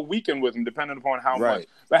have like a weekend with them, depending upon how much.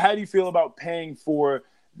 But how do you feel about paying for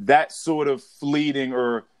that sort of fleeting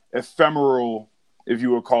or ephemeral, if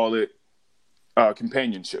you would call it,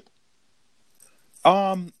 companionship?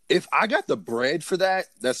 If I got the bread for that,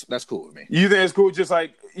 that's cool with me. You think it's cool? Just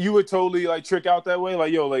like you would totally like trick out that way?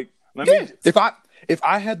 Like, yo, like let me. If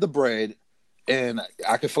I had the bread and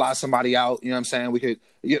I could fly somebody out, you know what I'm saying? We could.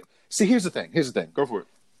 See, here's the thing. Go for it.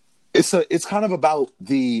 It's kind of about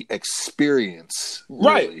the experience,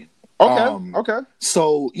 really. Right? Okay.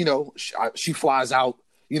 So she flies out.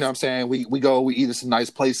 You know what I'm saying? We go. We eat at some nice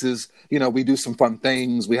places. We do some fun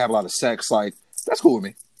things. We have a lot of sex. Like that's cool with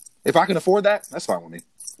me. If I can afford that, that's fine with me.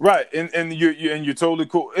 Right, and you're totally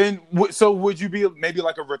cool. And so would you be maybe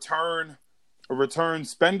like a return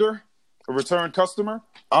spender? A return customer,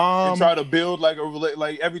 and try to build like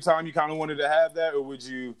every time you kind of wanted to have that, or would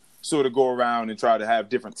you sort of go around and try to have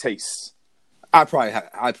different tastes? I'd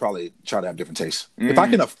probably try to have different tastes if I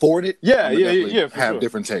can afford it. Yeah, have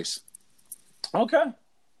different tastes. Okay,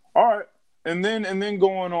 all right, and then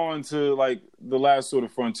going on to like the last sort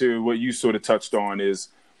of frontier, what you sort of touched on is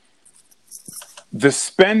the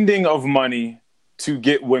spending of money to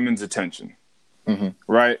get women's attention,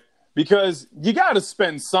 right? Because you got to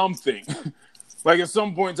spend something. Like at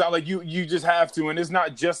some point in time, like you just have to. And it's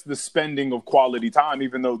not just the spending of quality time,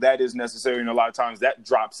 even though that is necessary. And a lot of times that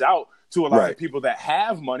drops out to a lot of people that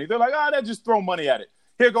have money. They're like, they just throw money at it.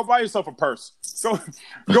 Here, go buy yourself a purse.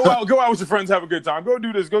 Go out with your friends, have a good time. Go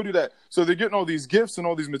do this, go do that. So they're getting all these gifts and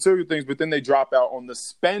all these material things, but then they drop out on the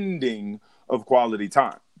spending of quality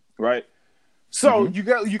time, right? So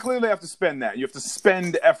you clearly have to spend that. You have to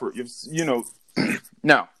spend effort.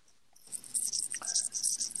 Now,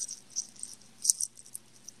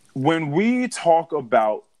 when we talk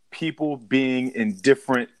about people being in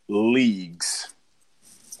different leagues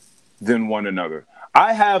than one another,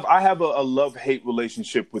 I have a love-hate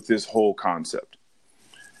relationship with this whole concept,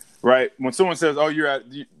 right? When someone says, "Oh,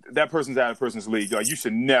 that person's out of person's league," like you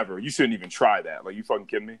shouldn't even try that. Like, you fucking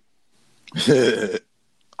kidding me?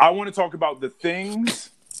 I want to talk about the things.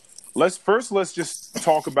 Let's just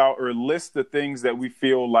talk about or list the things that we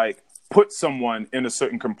feel like put someone in a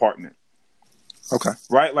certain compartment. Okay.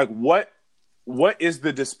 Right? Like what is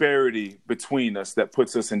the disparity between us that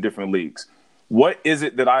puts us in different leagues? What is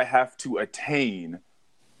it that I have to attain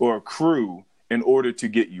or accrue in order to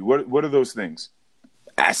get you? What are those things?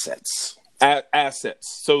 Assets.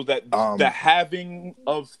 Assets. So that the having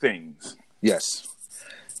of things. Yes.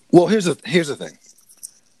 Well, here's the thing.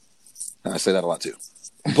 I say that a lot too.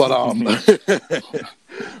 But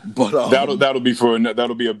that'll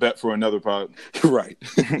be a bet for another pod. Right.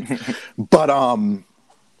 But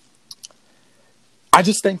I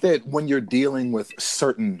just think that when you're dealing with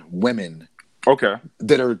certain women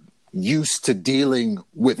that are used to dealing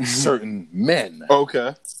with certain men.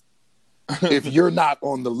 Okay. If you're not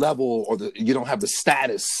on the level or you don't have the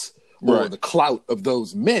status or the clout of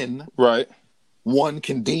those men, right, one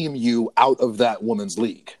can deem you out of that woman's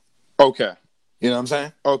league. Okay. You know what I'm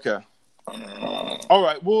saying? Okay. All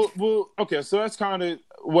right. Well. Okay. So that's kind of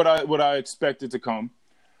what I expected to come.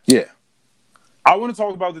 Yeah. I want to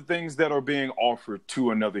talk about the things that are being offered to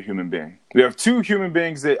another human being. We have two human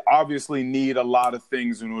beings that obviously need a lot of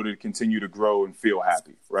things in order to continue to grow and feel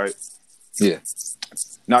happy, right? Yeah.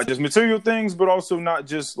 Not just material things, but also not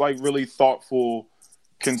just like really thoughtful,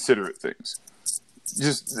 considerate things.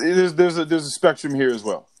 Just there's a spectrum here as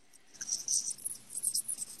well.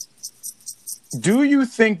 Do you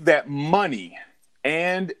think that money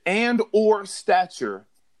and or stature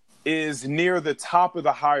is near the top of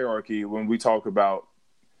the hierarchy when we talk about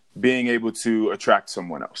being able to attract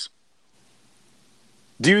someone else?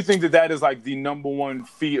 Do you think that that is like the number one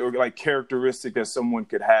feat or like characteristic that someone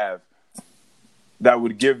could have that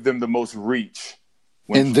would give them the most reach?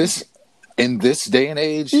 In this day and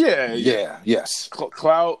age? Yeah. Yes.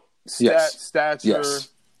 Clout, stature. Yes.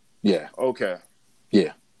 Yeah. Okay.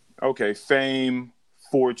 Yeah. Okay. Fame,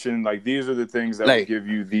 fortune. Like these are the things that would give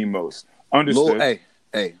you the most. Understood.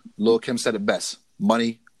 Lil Kim said it best.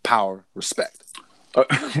 Money, power, respect.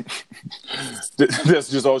 That's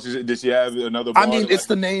just all she said. Did she have another bar? I mean, it's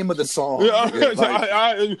the name of the song. Well,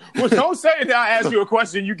 don't say that I asked you a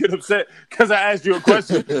question. You get upset because I asked you a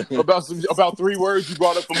question about 3 words you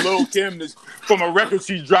brought up from Lil Kim that's from a record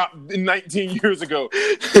she dropped 19 years ago.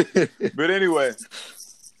 But anyway,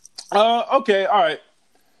 okay, all right.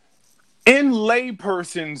 In the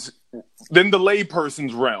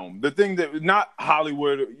layperson's realm, the thing that not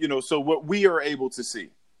Hollywood, so what we are able to see,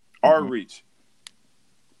 our reach.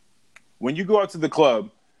 When you go out to the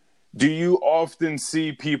club, do you often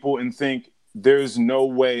see people and think there's no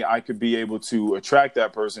way I could be able to attract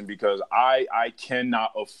that person because I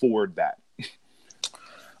cannot afford that?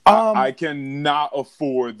 I cannot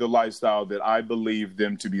afford the lifestyle that I believe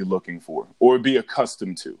them to be looking for or be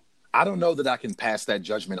accustomed to. I don't know that I can pass that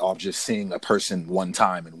judgment off just seeing a person one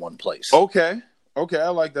time in one place. Okay, I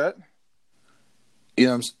like that. You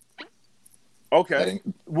know what I'm saying? Okay.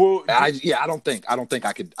 Well, I don't think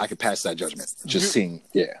I could pass that judgment. Just seeing,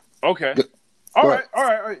 yeah. Okay. All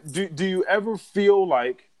right. Do you ever feel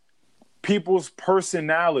like people's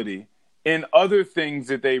personality and other things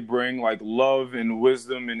that they bring, like love and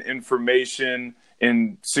wisdom and information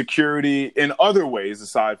and security in other ways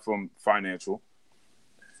aside from financial,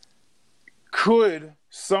 could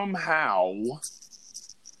somehow,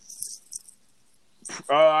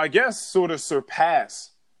 I guess, sort of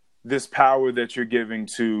surpass this power that you're giving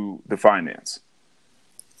to the finance?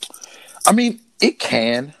 I mean, it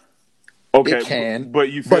can. Okay, it can.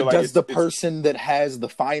 But you feel like does the person that has the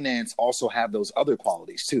finance also have those other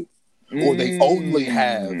qualities too? Or they only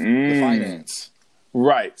have the finance?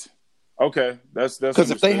 Right. Okay, that's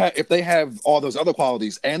because if they have all those other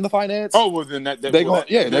qualities and the finance, well then they're going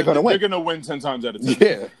to win. They're going to win 10 times out of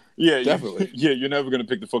 10. Yeah, definitely. You're never going to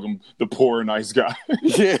pick the poor nice guy.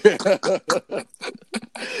 Yeah.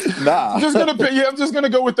 Nah. I'm just going to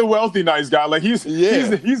go with the wealthy nice guy. Like he's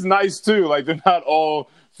nice too. Like they're not all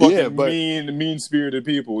fucking mean-spirited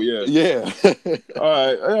people. Yeah. Yeah.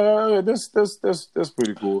 All right. That's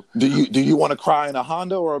pretty cool. Do you want to cry in a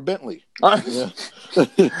Honda or a Bentley?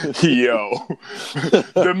 Yo,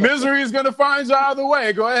 the misery is gonna find you either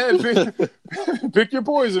way. Go ahead, pick your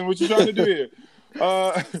poison. What you trying to do here?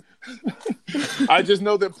 I just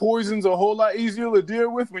know that poison's a whole lot easier to deal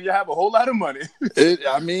with when you have a whole lot of money.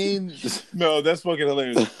 No, that's fucking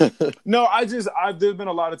hilarious. No, there's been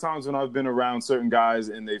a lot of times when I've been around certain guys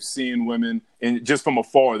and they've seen women and just from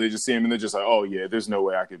afar they just see them and they're just like, oh yeah, there's no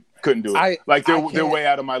way couldn't do it. They're way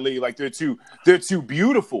out of my league. Like they're too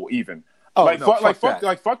beautiful even. Oh,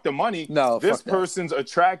 fuck the money. No, this person's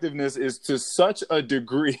attractiveness is to such a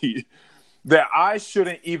degree that I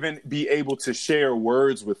shouldn't even be able to share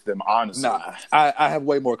words with them, honestly. Nah, I have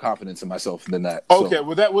way more confidence in myself than that. Okay, so.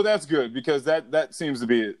 well that's good because that seems to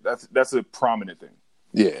be that's a prominent thing.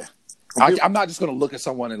 Yeah. I'm not just gonna look at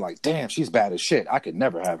someone and like, damn, she's bad as shit. I could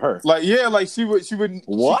never have her. Like, yeah, like she would.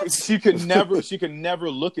 What? She could never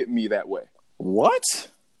look at me that way. What?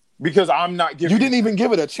 Because I'm not giving. You didn't even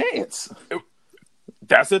give it a chance.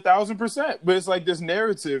 That's 1,000%. But it's like this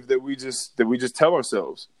narrative that we just tell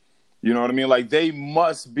ourselves. You know what I mean? Like they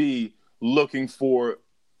must be looking for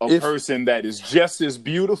a person that is just as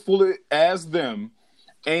beautiful as them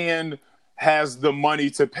and has the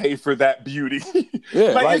money to pay for that beauty.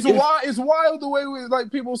 Yeah, it's wild the way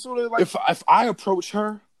people sort of like. If I approach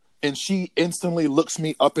her and she instantly looks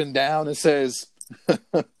me up and down and says,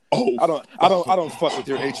 "Oh, I don't fuck with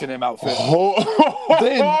your H&M outfit,"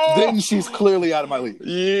 then she's clearly out of my league.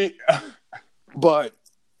 Yeah, but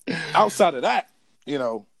outside of that,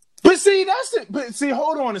 But see, that's it. But see,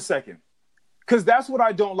 hold on a second. Because that's what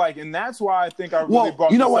I don't like. And that's why I think I really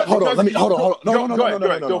brought you know what? Hold on. Hold on.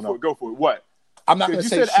 No. Go for it. What? I'm not going to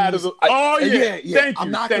say Thank you.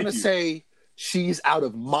 I'm not going to say she's out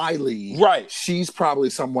of my league. Right. She's probably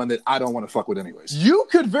someone that I don't want to fuck with anyways. You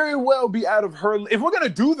could very well be out of her. If we're going to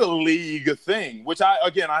do the league thing, which I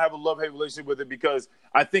have a love-hate relationship with it because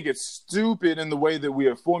I think it's stupid in the way that we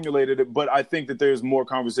have formulated it, but I think that there's more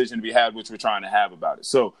conversation to be had, which we're trying to have about it.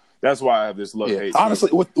 So that's why I have this love-hate.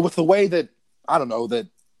 Honestly, with the way that, I don't know, that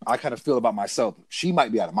I kind of feel about myself, she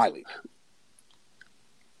might be out of my league.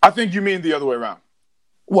 I think you mean the other way around.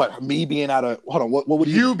 What? Me being out of... Hold on. What would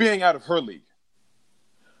you being out of her league?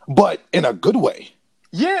 But in a good way.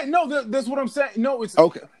 Yeah, no, that's what I'm saying. No, it's...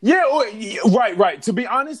 Okay. Yeah, right. To be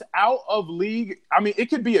honest, out of league, I mean, it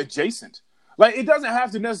could be adjacent. Like, it doesn't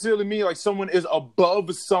have to necessarily mean like someone is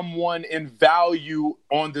above someone in value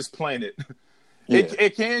on this planet. Yeah.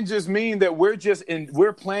 It can just mean that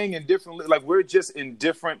we're playing in different... Like, we're just in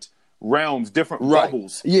different... realms, different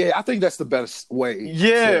bubbles. Yeah, I think that's the best way.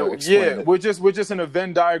 Yeah. We're just in a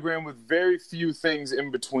Venn diagram with very few things in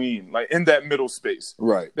between, like in that middle space.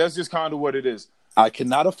 Right. That's just kind of what it is. I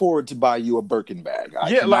cannot afford to buy you a Birkin bag. I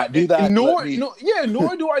cannot do that. Nor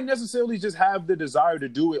do I necessarily just have the desire to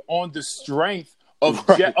do it on the strength of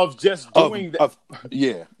just doing that.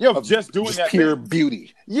 Just doing that pure thing.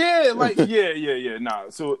 Beauty. Yeah, yeah. Nah.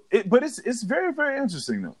 So, but it's very, very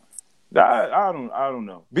interesting though. I don't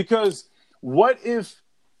know, because what if,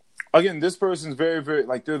 again, this person's very, very,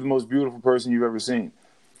 like, they're the most beautiful person you've ever seen,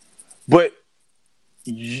 but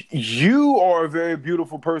you are a very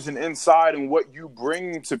beautiful person inside and what you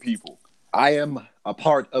bring to people. I am a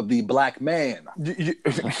part of the black man.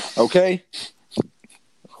 Okay,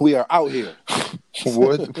 we are out here.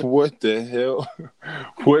 What the hell?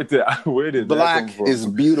 Where did black that come from? Is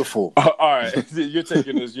beautiful. All right, you're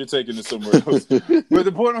taking this somewhere else. But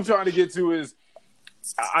the point I'm trying to get to is,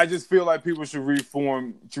 I just feel like people should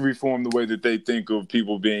reform the way that they think of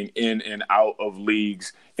people being in and out of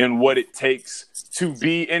leagues and what it takes to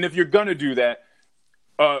be. And if you're gonna do that,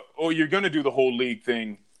 or you're gonna do the whole league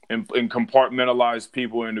thing and compartmentalize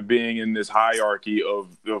people into being in this hierarchy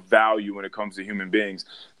of value when it comes to human beings,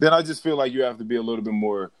 then I just feel like you have to be a little bit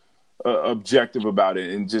more objective about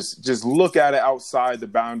it and just look at it outside the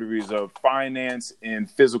boundaries of finance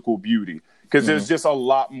and physical beauty, because there's just a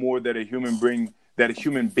lot more that a human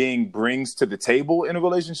being brings to the table in a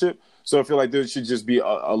relationship. So I feel like there should just be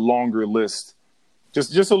a longer list,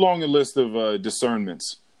 just a longer list of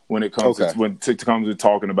discernments when it comes to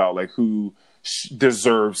talking about like who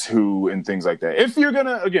deserves who and things like that. If you're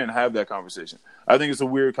gonna again have that conversation, I think it's a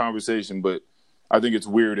weird conversation, but I think it's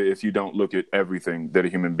weird if you don't look at everything that a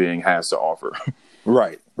human being has to offer.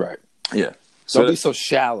 Right. Yeah. Don't be so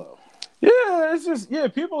shallow. Yeah, it's just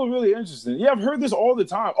people are really interesting. Yeah, I've heard this all the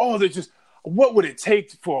time. Oh, they're just, what would it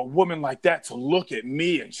take for a woman like that to look at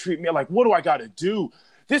me and treat me like, what do I got to do?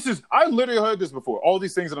 I literally heard this before. All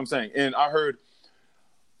these things that I'm saying, and I heard,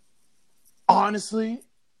 honestly,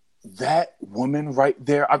 that woman right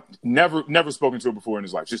there, I've never spoken to her before in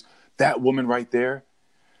his life. Just that woman right there,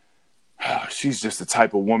 she's just the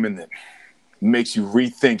type of woman that makes you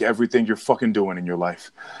rethink everything you're fucking doing in your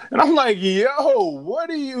life. And I'm like, yo,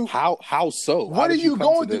 what are you... How so? What are you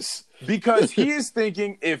going to this? Because he is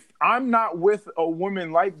thinking, if I'm not with a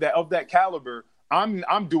woman like that, of that caliber,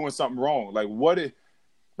 I'm doing something wrong. Like, what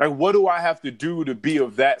do I have to do to be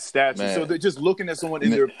of that stature? Man. So they're just looking at someone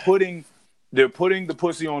and they're putting the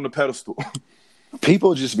pussy on the pedestal.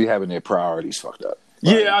 People just be having their priorities fucked up.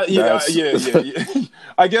 Like, yeah.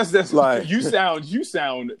 I guess that's like you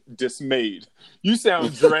sound dismayed. You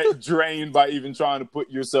sound drained by even trying to put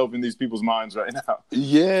yourself in these people's minds right now.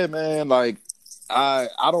 Yeah, man. Like I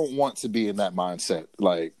don't want to be in that mindset.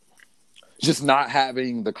 Like just not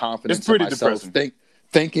having the confidence it's pretty in myself. Depressing.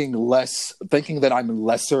 Thinking that I'm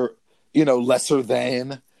lesser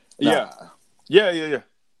than. Nah. Yeah.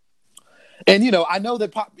 And, I know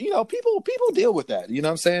that, people deal with that. You know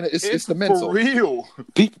what I'm saying? It's the mental. For real.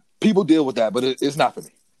 People deal with that, but it's not for me.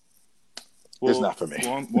 Well, it's not for me.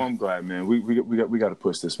 Well, I'm glad, man. We got to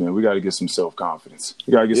push this, man. We got to get some self-confidence.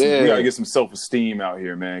 We got to get some self-esteem out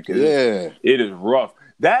here, man. Cause it is rough.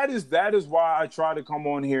 That is why I try to come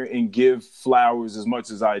on here and give flowers as much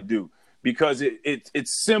as I do. Because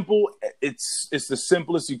it's simple. It's the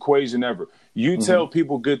simplest equation ever. You tell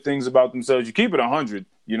people good things about themselves. You keep it 100.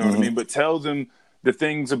 You know what I mean? But tell them the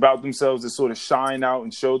things about themselves that sort of shine out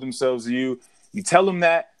and show themselves to you. You tell them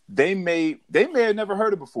that they may have never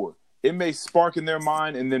heard it before. It may spark in their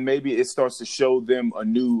mind, and then maybe it starts to show them a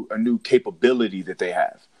new capability that they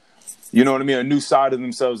have. You know what I mean? A new side of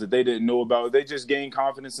themselves that they didn't know about. They just gained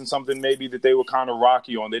confidence in something maybe that they were kind of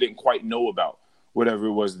rocky on. They didn't quite know about. Whatever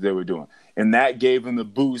it was that they were doing. And that gave them the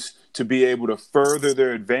boost to be able to further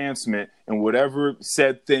their advancement in whatever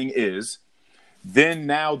said thing is. then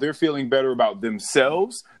now they're feeling better about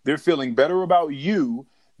themselves. They're feeling better about you.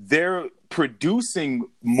 They're producing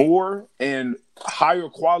more and higher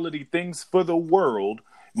quality things for the world.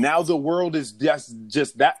 Now the world is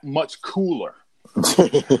just that much cooler.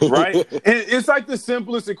 Right? And it's like the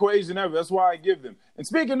simplest equation ever. That's why I give them. And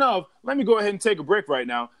speaking of, let me go ahead and take a break right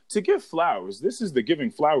now to give flowers. This is the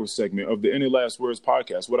Giving Flowers segment of the Any Last Words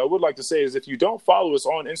podcast. What I would like to say is if you don't follow us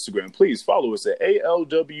on Instagram, please follow us at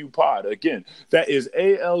ALW Pod. Again, that is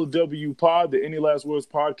ALW Pod, the Any Last Words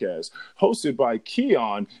podcast, hosted by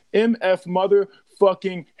Keon MF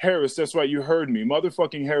Motherfucking Harris. That's right, you heard me.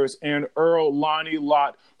 Motherfucking Harris and Earl Lonnie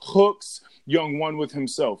Lott Hooks. Young one with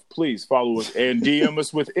himself. Please follow us and DM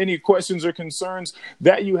us with any questions or concerns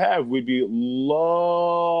that you have. We'd be lovely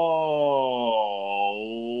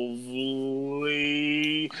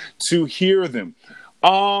to hear them.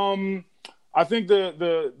 I think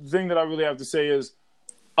the thing that I really have to say is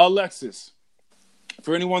Alexis.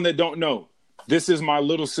 For anyone that don't know, this is my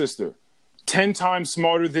little sister. 10 times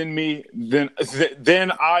smarter than me than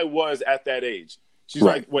I was at that age. She's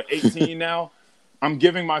Right. like, what, 18 now? I'm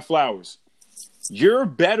giving my flowers. You're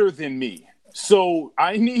better than me. So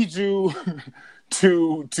I need you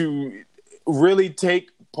to really take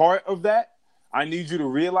part of that. I need you to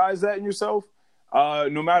realize that in yourself.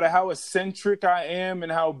 No matter how eccentric I am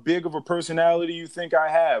and how big of a personality you think I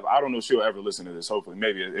have. I don't know if she'll ever listen to this. Hopefully.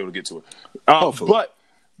 Maybe it'll get to her. Hopefully.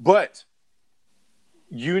 But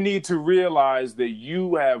you need to realize that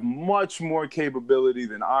you have much more capability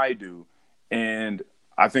than I do. And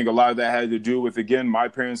I think a lot of that had to do with, again, my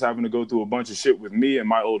parents having to go through a bunch of shit with me and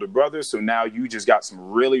my older brother. So now you just got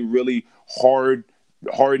some really, really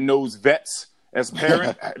hard-nosed vets as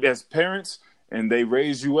parents, and they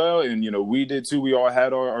raised you well. And, you know, we did too. We all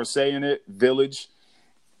had our say in it, village.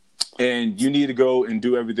 And you need to go and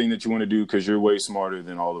do everything that you want to do because you're way smarter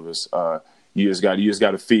than all of us. You just got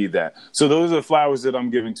to feed that. So those are the flowers that I'm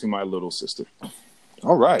giving to my little sister.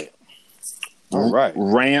 All right.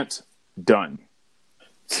 Rant done.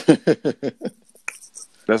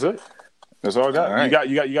 That's it. That's all I got. All right.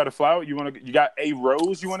 You got a flower. You got a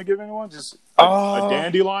rose. You want to give anyone? Just a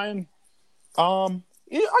dandelion. Yeah,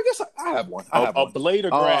 I guess I have one. A blade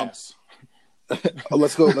of grass.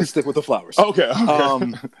 Let's go. Let's stick with the flowers. Okay.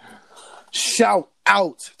 Shout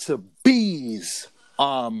out to bees.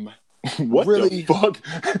 What really? the fuck?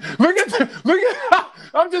 look at.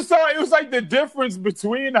 I'm just sorry. It was like the difference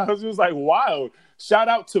between us. It was like wild. Shout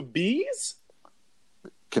out to bees.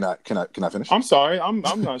 Can I finish? I'm sorry. I'm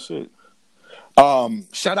not shit.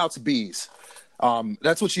 Shout out to bees.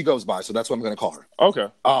 That's what she goes by, so that's what I'm going to call her. Okay.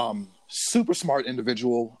 Super smart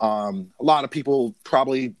individual. A lot of people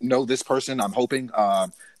probably know this person, I'm hoping.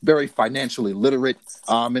 Very financially literate.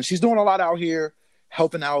 And she's doing a lot out here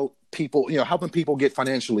helping out people, helping people get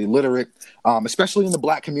financially literate, especially in the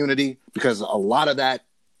Black community, because a lot of that,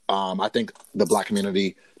 I think the Black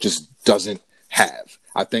community just doesn't have.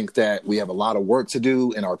 I think that we have a lot of work to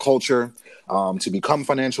do in our culture to become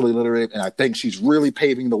financially literate. And I think she's really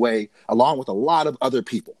paving the way along with a lot of other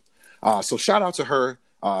people. So shout out to her.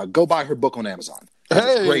 Go buy her book on Amazon.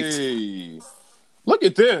 It's great. Look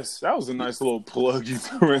at this. That was a nice little plug you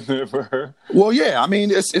threw in there for her. Well, yeah, I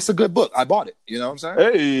mean, it's a good book. I bought it. You know what I'm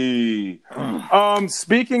saying? Hey.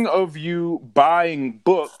 Speaking of you buying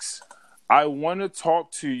books, I want to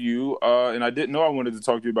talk to you, and I didn't know I wanted to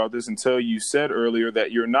talk to you about this until you said earlier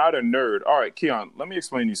that you're not a nerd. All right, Keon, let me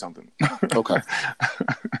explain to you something. Okay.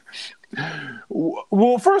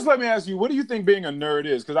 Well, first, let me ask you, what do you think being a nerd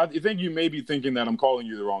is? Because I think you may be thinking that I'm calling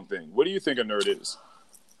you the wrong thing. What do you think a nerd is?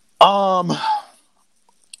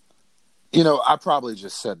 I probably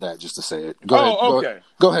just said that just to say it. Go ahead. Okay.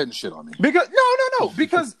 Go ahead and shit on me. Because no.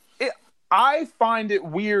 Because I find it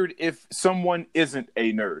weird if someone isn't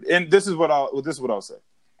a nerd, and this is what I'll say.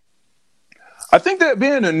 I think that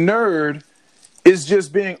being a nerd is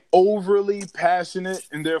just being overly passionate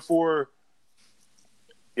and therefore,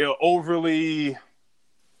 overly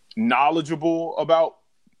knowledgeable about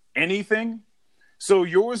anything. So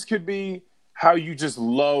yours could be how you just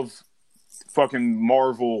love fucking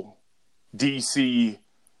Marvel, DC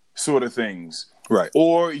sort of things. Right.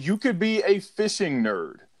 Or you could be a fishing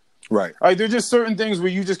nerd. Right. Like, there's just certain things where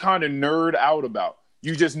you just kind of nerd out about.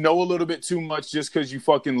 You just know a little bit too much just because you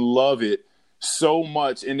fucking love it so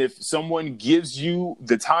much. And if someone gives you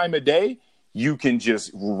the time of day, you can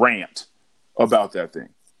just rant about that thing.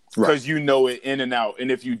 Because you know it in and out.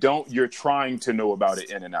 And if you don't, you're trying to know about it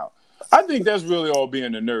in and out. I think that's really all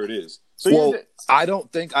being a nerd is. So I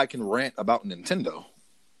don't think I can rant about Nintendo.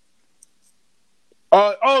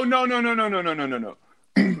 No.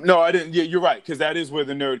 No, I didn't. Yeah, you're right, because that is where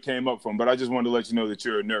the nerd came up from. But I just wanted to let you know that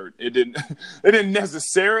you're a nerd. It didn't. It didn't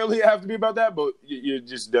necessarily have to be about that, but you're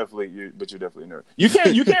definitely a nerd. You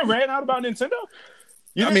can't rant out about Nintendo.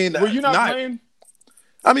 Were you not playing?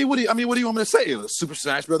 I mean, what do you want me to say? Super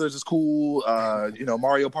Smash Brothers is cool.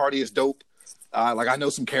 Mario Party is dope. I know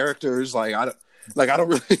some characters. I don't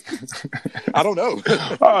really. I don't know.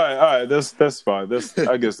 All right. That's fine.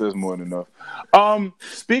 I guess that's more than enough.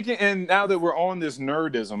 Speaking, and now that we're on this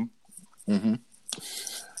nerdism, I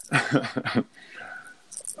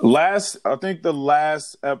think the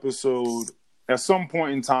last episode, at some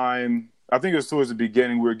point in time, I think it was towards the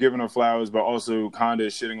beginning, we were giving our flowers, but also kind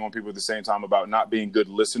of shitting on people at the same time about not being good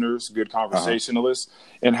listeners, good conversationalists,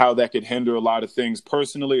 and how that could hinder a lot of things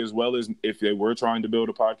personally, as well as if they were trying to build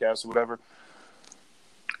a podcast or whatever.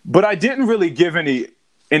 But I didn't really give any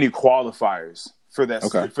qualifiers for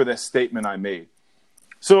that statement I made.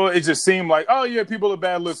 So it just seemed like, oh yeah, people are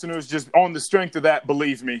bad listeners. Just on the strength of that,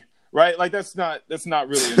 believe me, right? Like that's not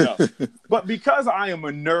really enough. But because I am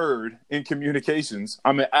a nerd in communications,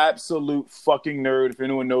 I'm an absolute fucking nerd. If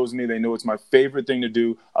anyone knows me, they know it's my favorite thing to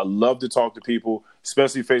do. I love to talk to people,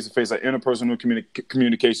 especially face to face. Like interpersonal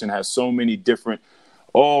communication has so many different.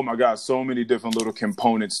 Oh my God, so many different little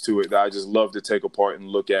components to it that I just love to take apart and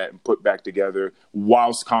look at and put back together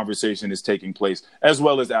whilst conversation is taking place, as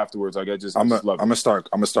well as afterwards. Like I just love it. I'm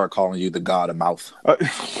gonna start calling you the God of mouth.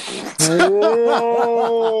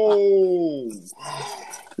 Whoa!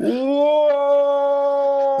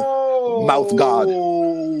 Mouth God.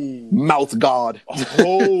 Mouth God.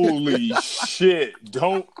 Holy shit!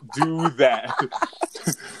 Don't do that.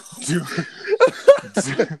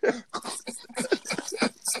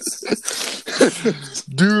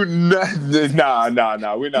 Do not.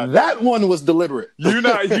 Nah. We're not. That one was deliberate. You're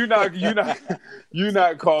not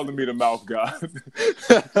calling me the mouth god,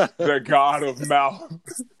 the god of mouth.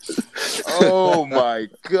 Oh my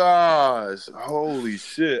gosh! Holy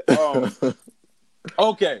shit!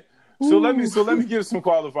 Okay, so let me give some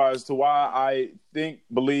qualifiers to why I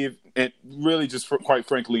believe, and really just quite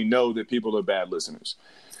frankly know that people are bad listeners,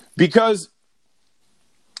 because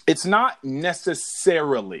it's not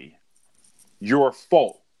necessarily your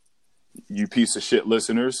fault, you piece of shit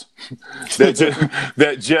listeners,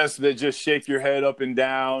 that just shake your head up and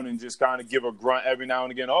down and just kind of give a grunt every now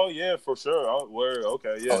and again. Oh yeah, for sure. Oh, word.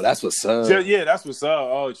 Okay, yeah. Oh, that's what's up. Yeah, that's what's up.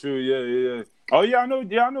 Oh, true. Yeah. Oh yeah, I know.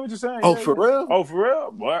 Yeah, I know what you're saying. Oh, yeah, for real? Oh, for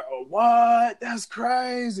real? What? That's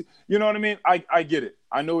crazy. You know what I mean? I get it.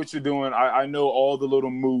 I know what you're doing. I know all the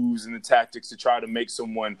little moves and the tactics to try to make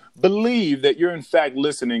someone believe that you're in fact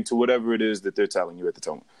listening to whatever it is that they're telling you at the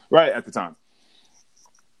time. Right at the time.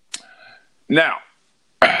 Now,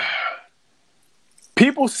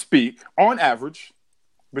 people speak, on average,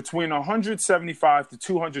 between 175 to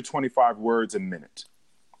 225 words a minute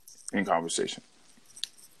in conversation.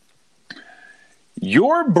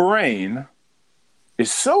 Your brain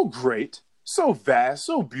is so great, so vast,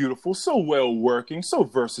 so beautiful, so well-working, so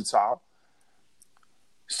versatile,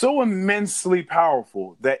 so immensely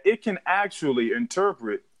powerful that it can actually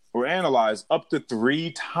interpret or analyze up to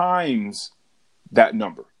 3 times that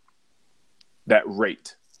number. That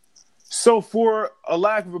rate. So for a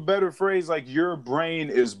lack of a better phrase, like your brain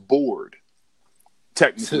is bored,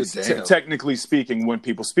 technically speaking, when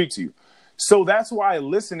people speak to you. So that's why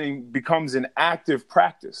listening becomes an active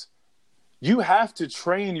practice. You have to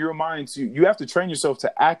train your mind you have to train yourself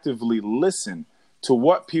to actively listen to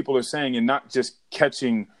what people are saying and not just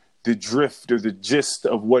catching the drift or the gist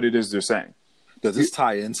of what it is they're saying. Does this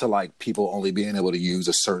tie into like people only being able to use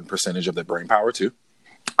a certain percentage of their brain power too?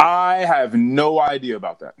 I have no idea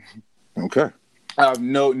about that. Okay. I have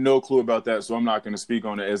no clue about that, so I'm not going to speak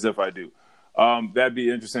on it as if I do. That'd be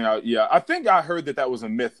interesting. I think I heard that was a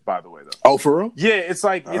myth, by the way, though. Oh, for real? Yeah, it's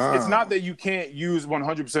like, it's not that you can't use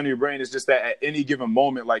 100% of your brain. It's just that at any given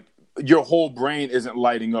moment, like, your whole brain isn't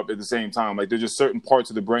lighting up at the same time. Like, there's just certain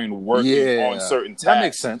parts of the brain working on certain tasks. That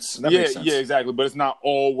makes sense. Yeah, exactly. But it's not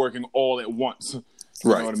all working all at once. You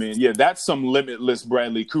know what I mean? Yeah, that's some limitless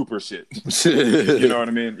Bradley Cooper shit. You know what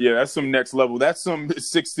I mean? Yeah, that's some next level. That's some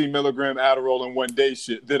 60 milligram Adderall in one day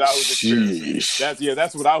shit that I was experiencing.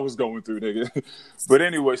 That's what I was going through, nigga. But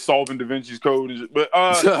anyway, solving Da Vinci's Code and shit.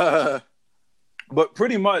 But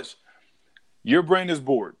pretty much, your brain is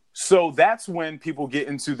bored. So that's when people get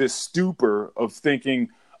into this stupor of thinking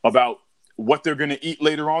about what they're going to eat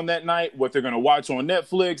later on that night, what they're going to watch on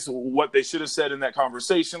Netflix, what they should have said in that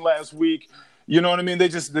conversation last week. You know what I mean?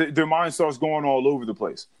 Their mind starts going all over the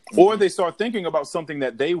place. Mm-hmm. Or they start thinking about something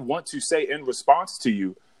that they want to say in response to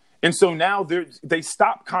you. And so now they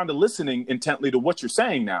stop kind of listening intently to what you're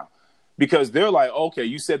saying now. because they're like, okay,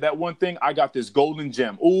 you said that one thing, I got this golden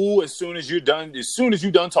gem. Ooh, as soon as you're done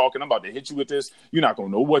talking, I'm about to hit you with this. You're not gonna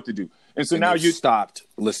know what to do. And so now you stopped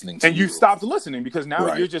listening to you stopped listening because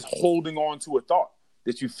now you're just holding on to a thought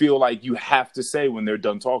that you feel like you have to say when they're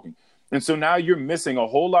done talking. And so now you're missing a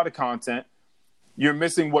whole lot of content. You're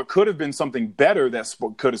missing what could have been something better that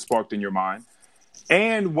could have sparked in your mind.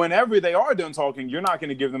 And whenever they are done talking, you're not going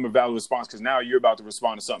to give them a valid response because now you're about to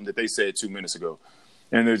respond to something that they said 2 minutes ago.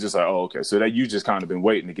 And they're just like, oh, okay. So that you just kind of been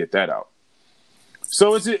waiting to get that out.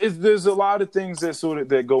 So there's a lot of things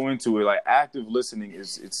that go into it. Like active listening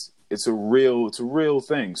it's a real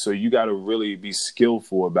thing. So you got to really be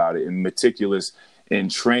skillful about it and meticulous in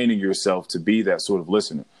training yourself to be that sort of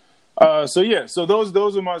listener. So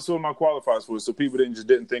those are my sort of my qualifiers for it. So people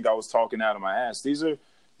didn't think I was talking out of my ass. These are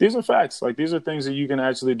facts. Like these are things that you can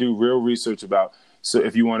actually do real research about. So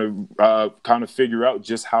if you want to kind of figure out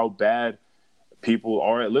just how bad people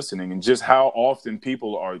are at listening and just how often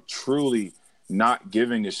people are truly not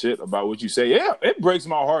giving a shit about what you say. Yeah, it breaks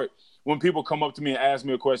my heart when people come up to me and ask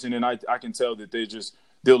me a question and I can tell that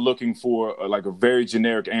they're looking for like a very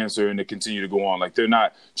generic answer and to continue to go on. Like they're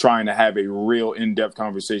not trying to have a real in-depth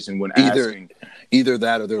conversation when asking. Either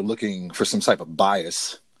that or they're looking for some type of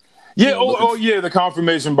bias. Yeah. The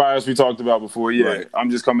confirmation bias we talked about before. Yeah. Right. I'm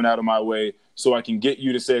just coming out of my way so I can get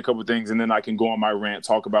you to say a couple things and then I can go on my rant,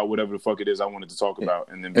 talk about whatever the fuck it is I wanted to talk about.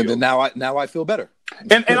 And then now I feel better.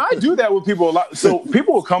 And I do that with people a lot. So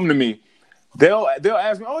people will come to me, they'll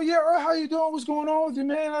ask me, oh yeah, Earl, how you doing? What's going on with you,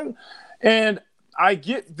 man? And I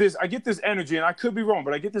get this energy, and I could be wrong,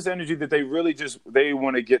 but I get this energy that they really they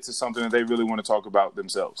want to get to something and they really want to talk about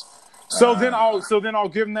themselves. So then I'll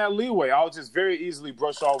give them that leeway. I'll just very easily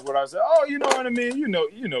brush off what I say. Oh, you know what I mean? You know,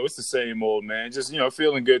 it's the same old man. Just,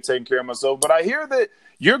 feeling good, taking care of myself. But I hear that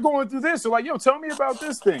you're going through this. So like, tell me about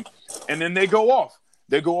this thing. And then they go off.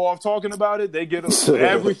 They go off talking about it. They get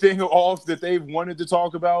everything off that they've wanted to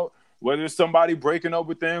talk about, whether it's somebody breaking up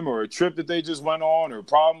with them or a trip that they just went on or a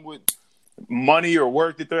problem with money or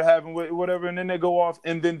work that they're having with whatever. And then they go off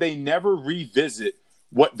and then they never revisit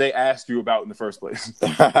what they asked you about in the first place.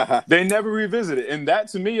 They never revisit it. And that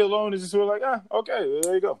to me alone is just sort of like, okay,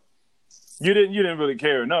 there you go. You didn't really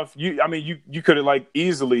care enough. You could have like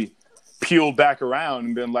easily peeled back around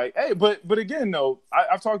and been like, hey, but again, though,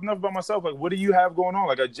 I've talked enough about myself. Like, what do you have going on?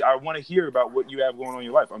 Like, I want to hear about what you have going on in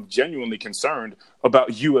your life. I'm genuinely concerned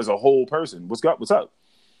about you as a whole person. What's up?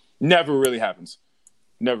 Never really happens.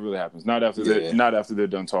 Not after they're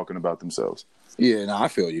done talking about themselves. Yeah, no, I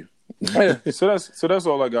feel you. So that's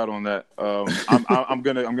all I got on that. I'm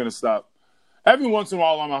gonna stop. Every once in a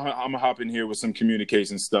while, I'm gonna hop in here with some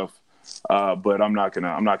communication stuff, but I'm not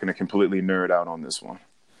gonna completely nerd out on this one.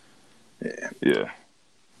 Yeah.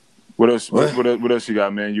 What else? What else you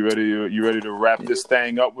got, man? You ready to wrap this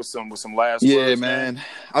thing up with some last words? Yeah, man.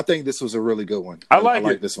 I think this was a really good one. I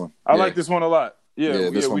like this one. I like this one a lot. We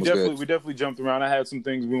definitely jumped around. I had some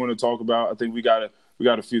things we want to talk about. I think we got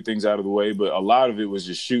a few things out of the way, but a lot of it was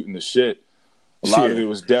just shooting the shit. A lot of it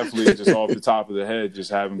was definitely just off the top of the head,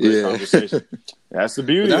 just having great conversation. That's the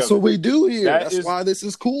beauty. That's what we do here. That's why this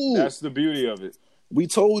is cool. That's the beauty of it. We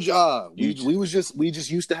told y'all we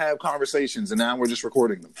just used to have conversations, and now we're just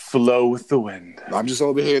recording them. Flow with the wind. I'm just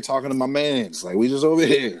over here talking to my mans. Like we just over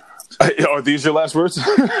here. Are these your last words?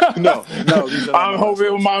 No. I'm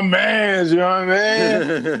hoping with my mans, you know what I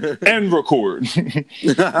mean? And record.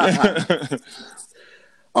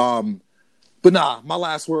 But nah, my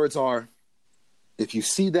last words are: if you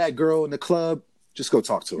see that girl in the club, just go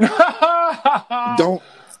talk to her.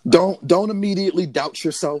 Don't immediately doubt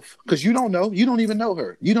yourself because you don't know. You don't even know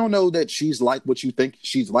her. You don't know that she's like what you think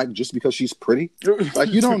she's like just because she's pretty. Like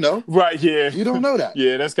you don't know. Right, yeah. You don't know that.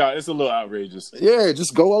 Yeah, it's a little outrageous. Yeah,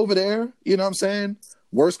 just go over there. You know what I'm saying?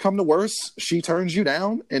 Worst come to worst, she turns you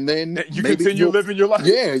down and then you continue living your life.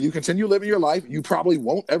 Yeah, you continue living your life. You probably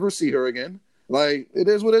won't ever see her again. Like, it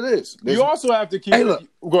is what it is. You also have to keep... Hey, look.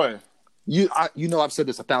 Go ahead. I've said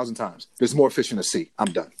this 1,000 times. There's more fish in the sea.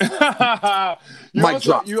 I'm done.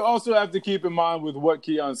 Drop. You also have to keep in mind with what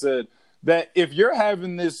Keon said, that if you're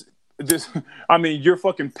having this, you're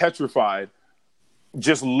fucking petrified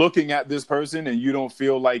just looking at this person and you don't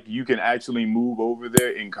feel like you can actually move over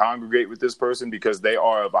there and congregate with this person because they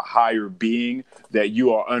are of a higher being that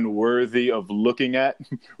you are unworthy of looking at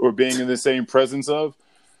or being in the same presence of.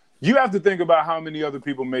 You have to think about how many other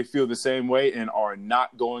people may feel the same way and are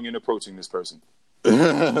not going and approaching this person.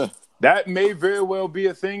 That may very well be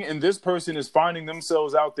a thing, and this person is finding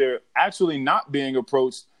themselves out there actually not being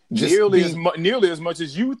approached nearly as much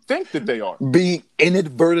as you think that they are. Being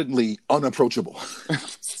inadvertently unapproachable.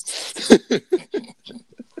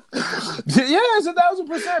 it's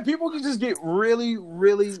 1,000%. People can just get really,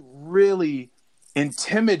 really, really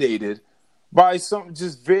intimidated by some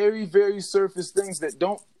just very, very surface things that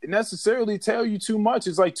don't necessarily tell you too much.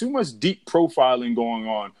 It's like too much deep profiling going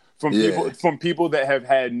on from people that have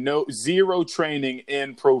had zero training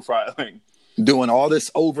in profiling. Doing all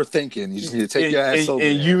this overthinking. You just need to take your ass over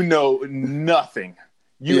and there. you know nothing.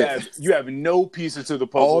 You have no pieces to the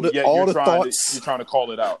puzzle. Yet you're trying to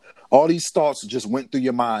call it out. All these thoughts just went through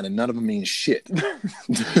your mind, and none of them mean shit.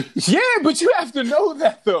 Yeah, but you have to know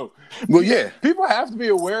that, though. Well, yeah. People have to be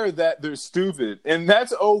aware that they're stupid, and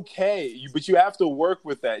that's okay. But you have to work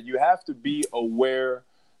with that. You have to be aware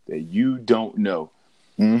that you don't know.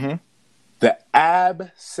 Mm-hmm. The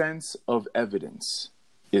absence of evidence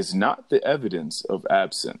is not the evidence of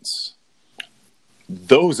absence.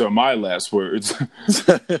 Those are my last words.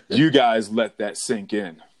 You guys let that sink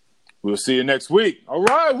in. We'll see you next week. All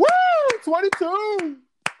right. Woo! 22.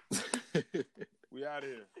 We out of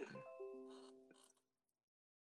here.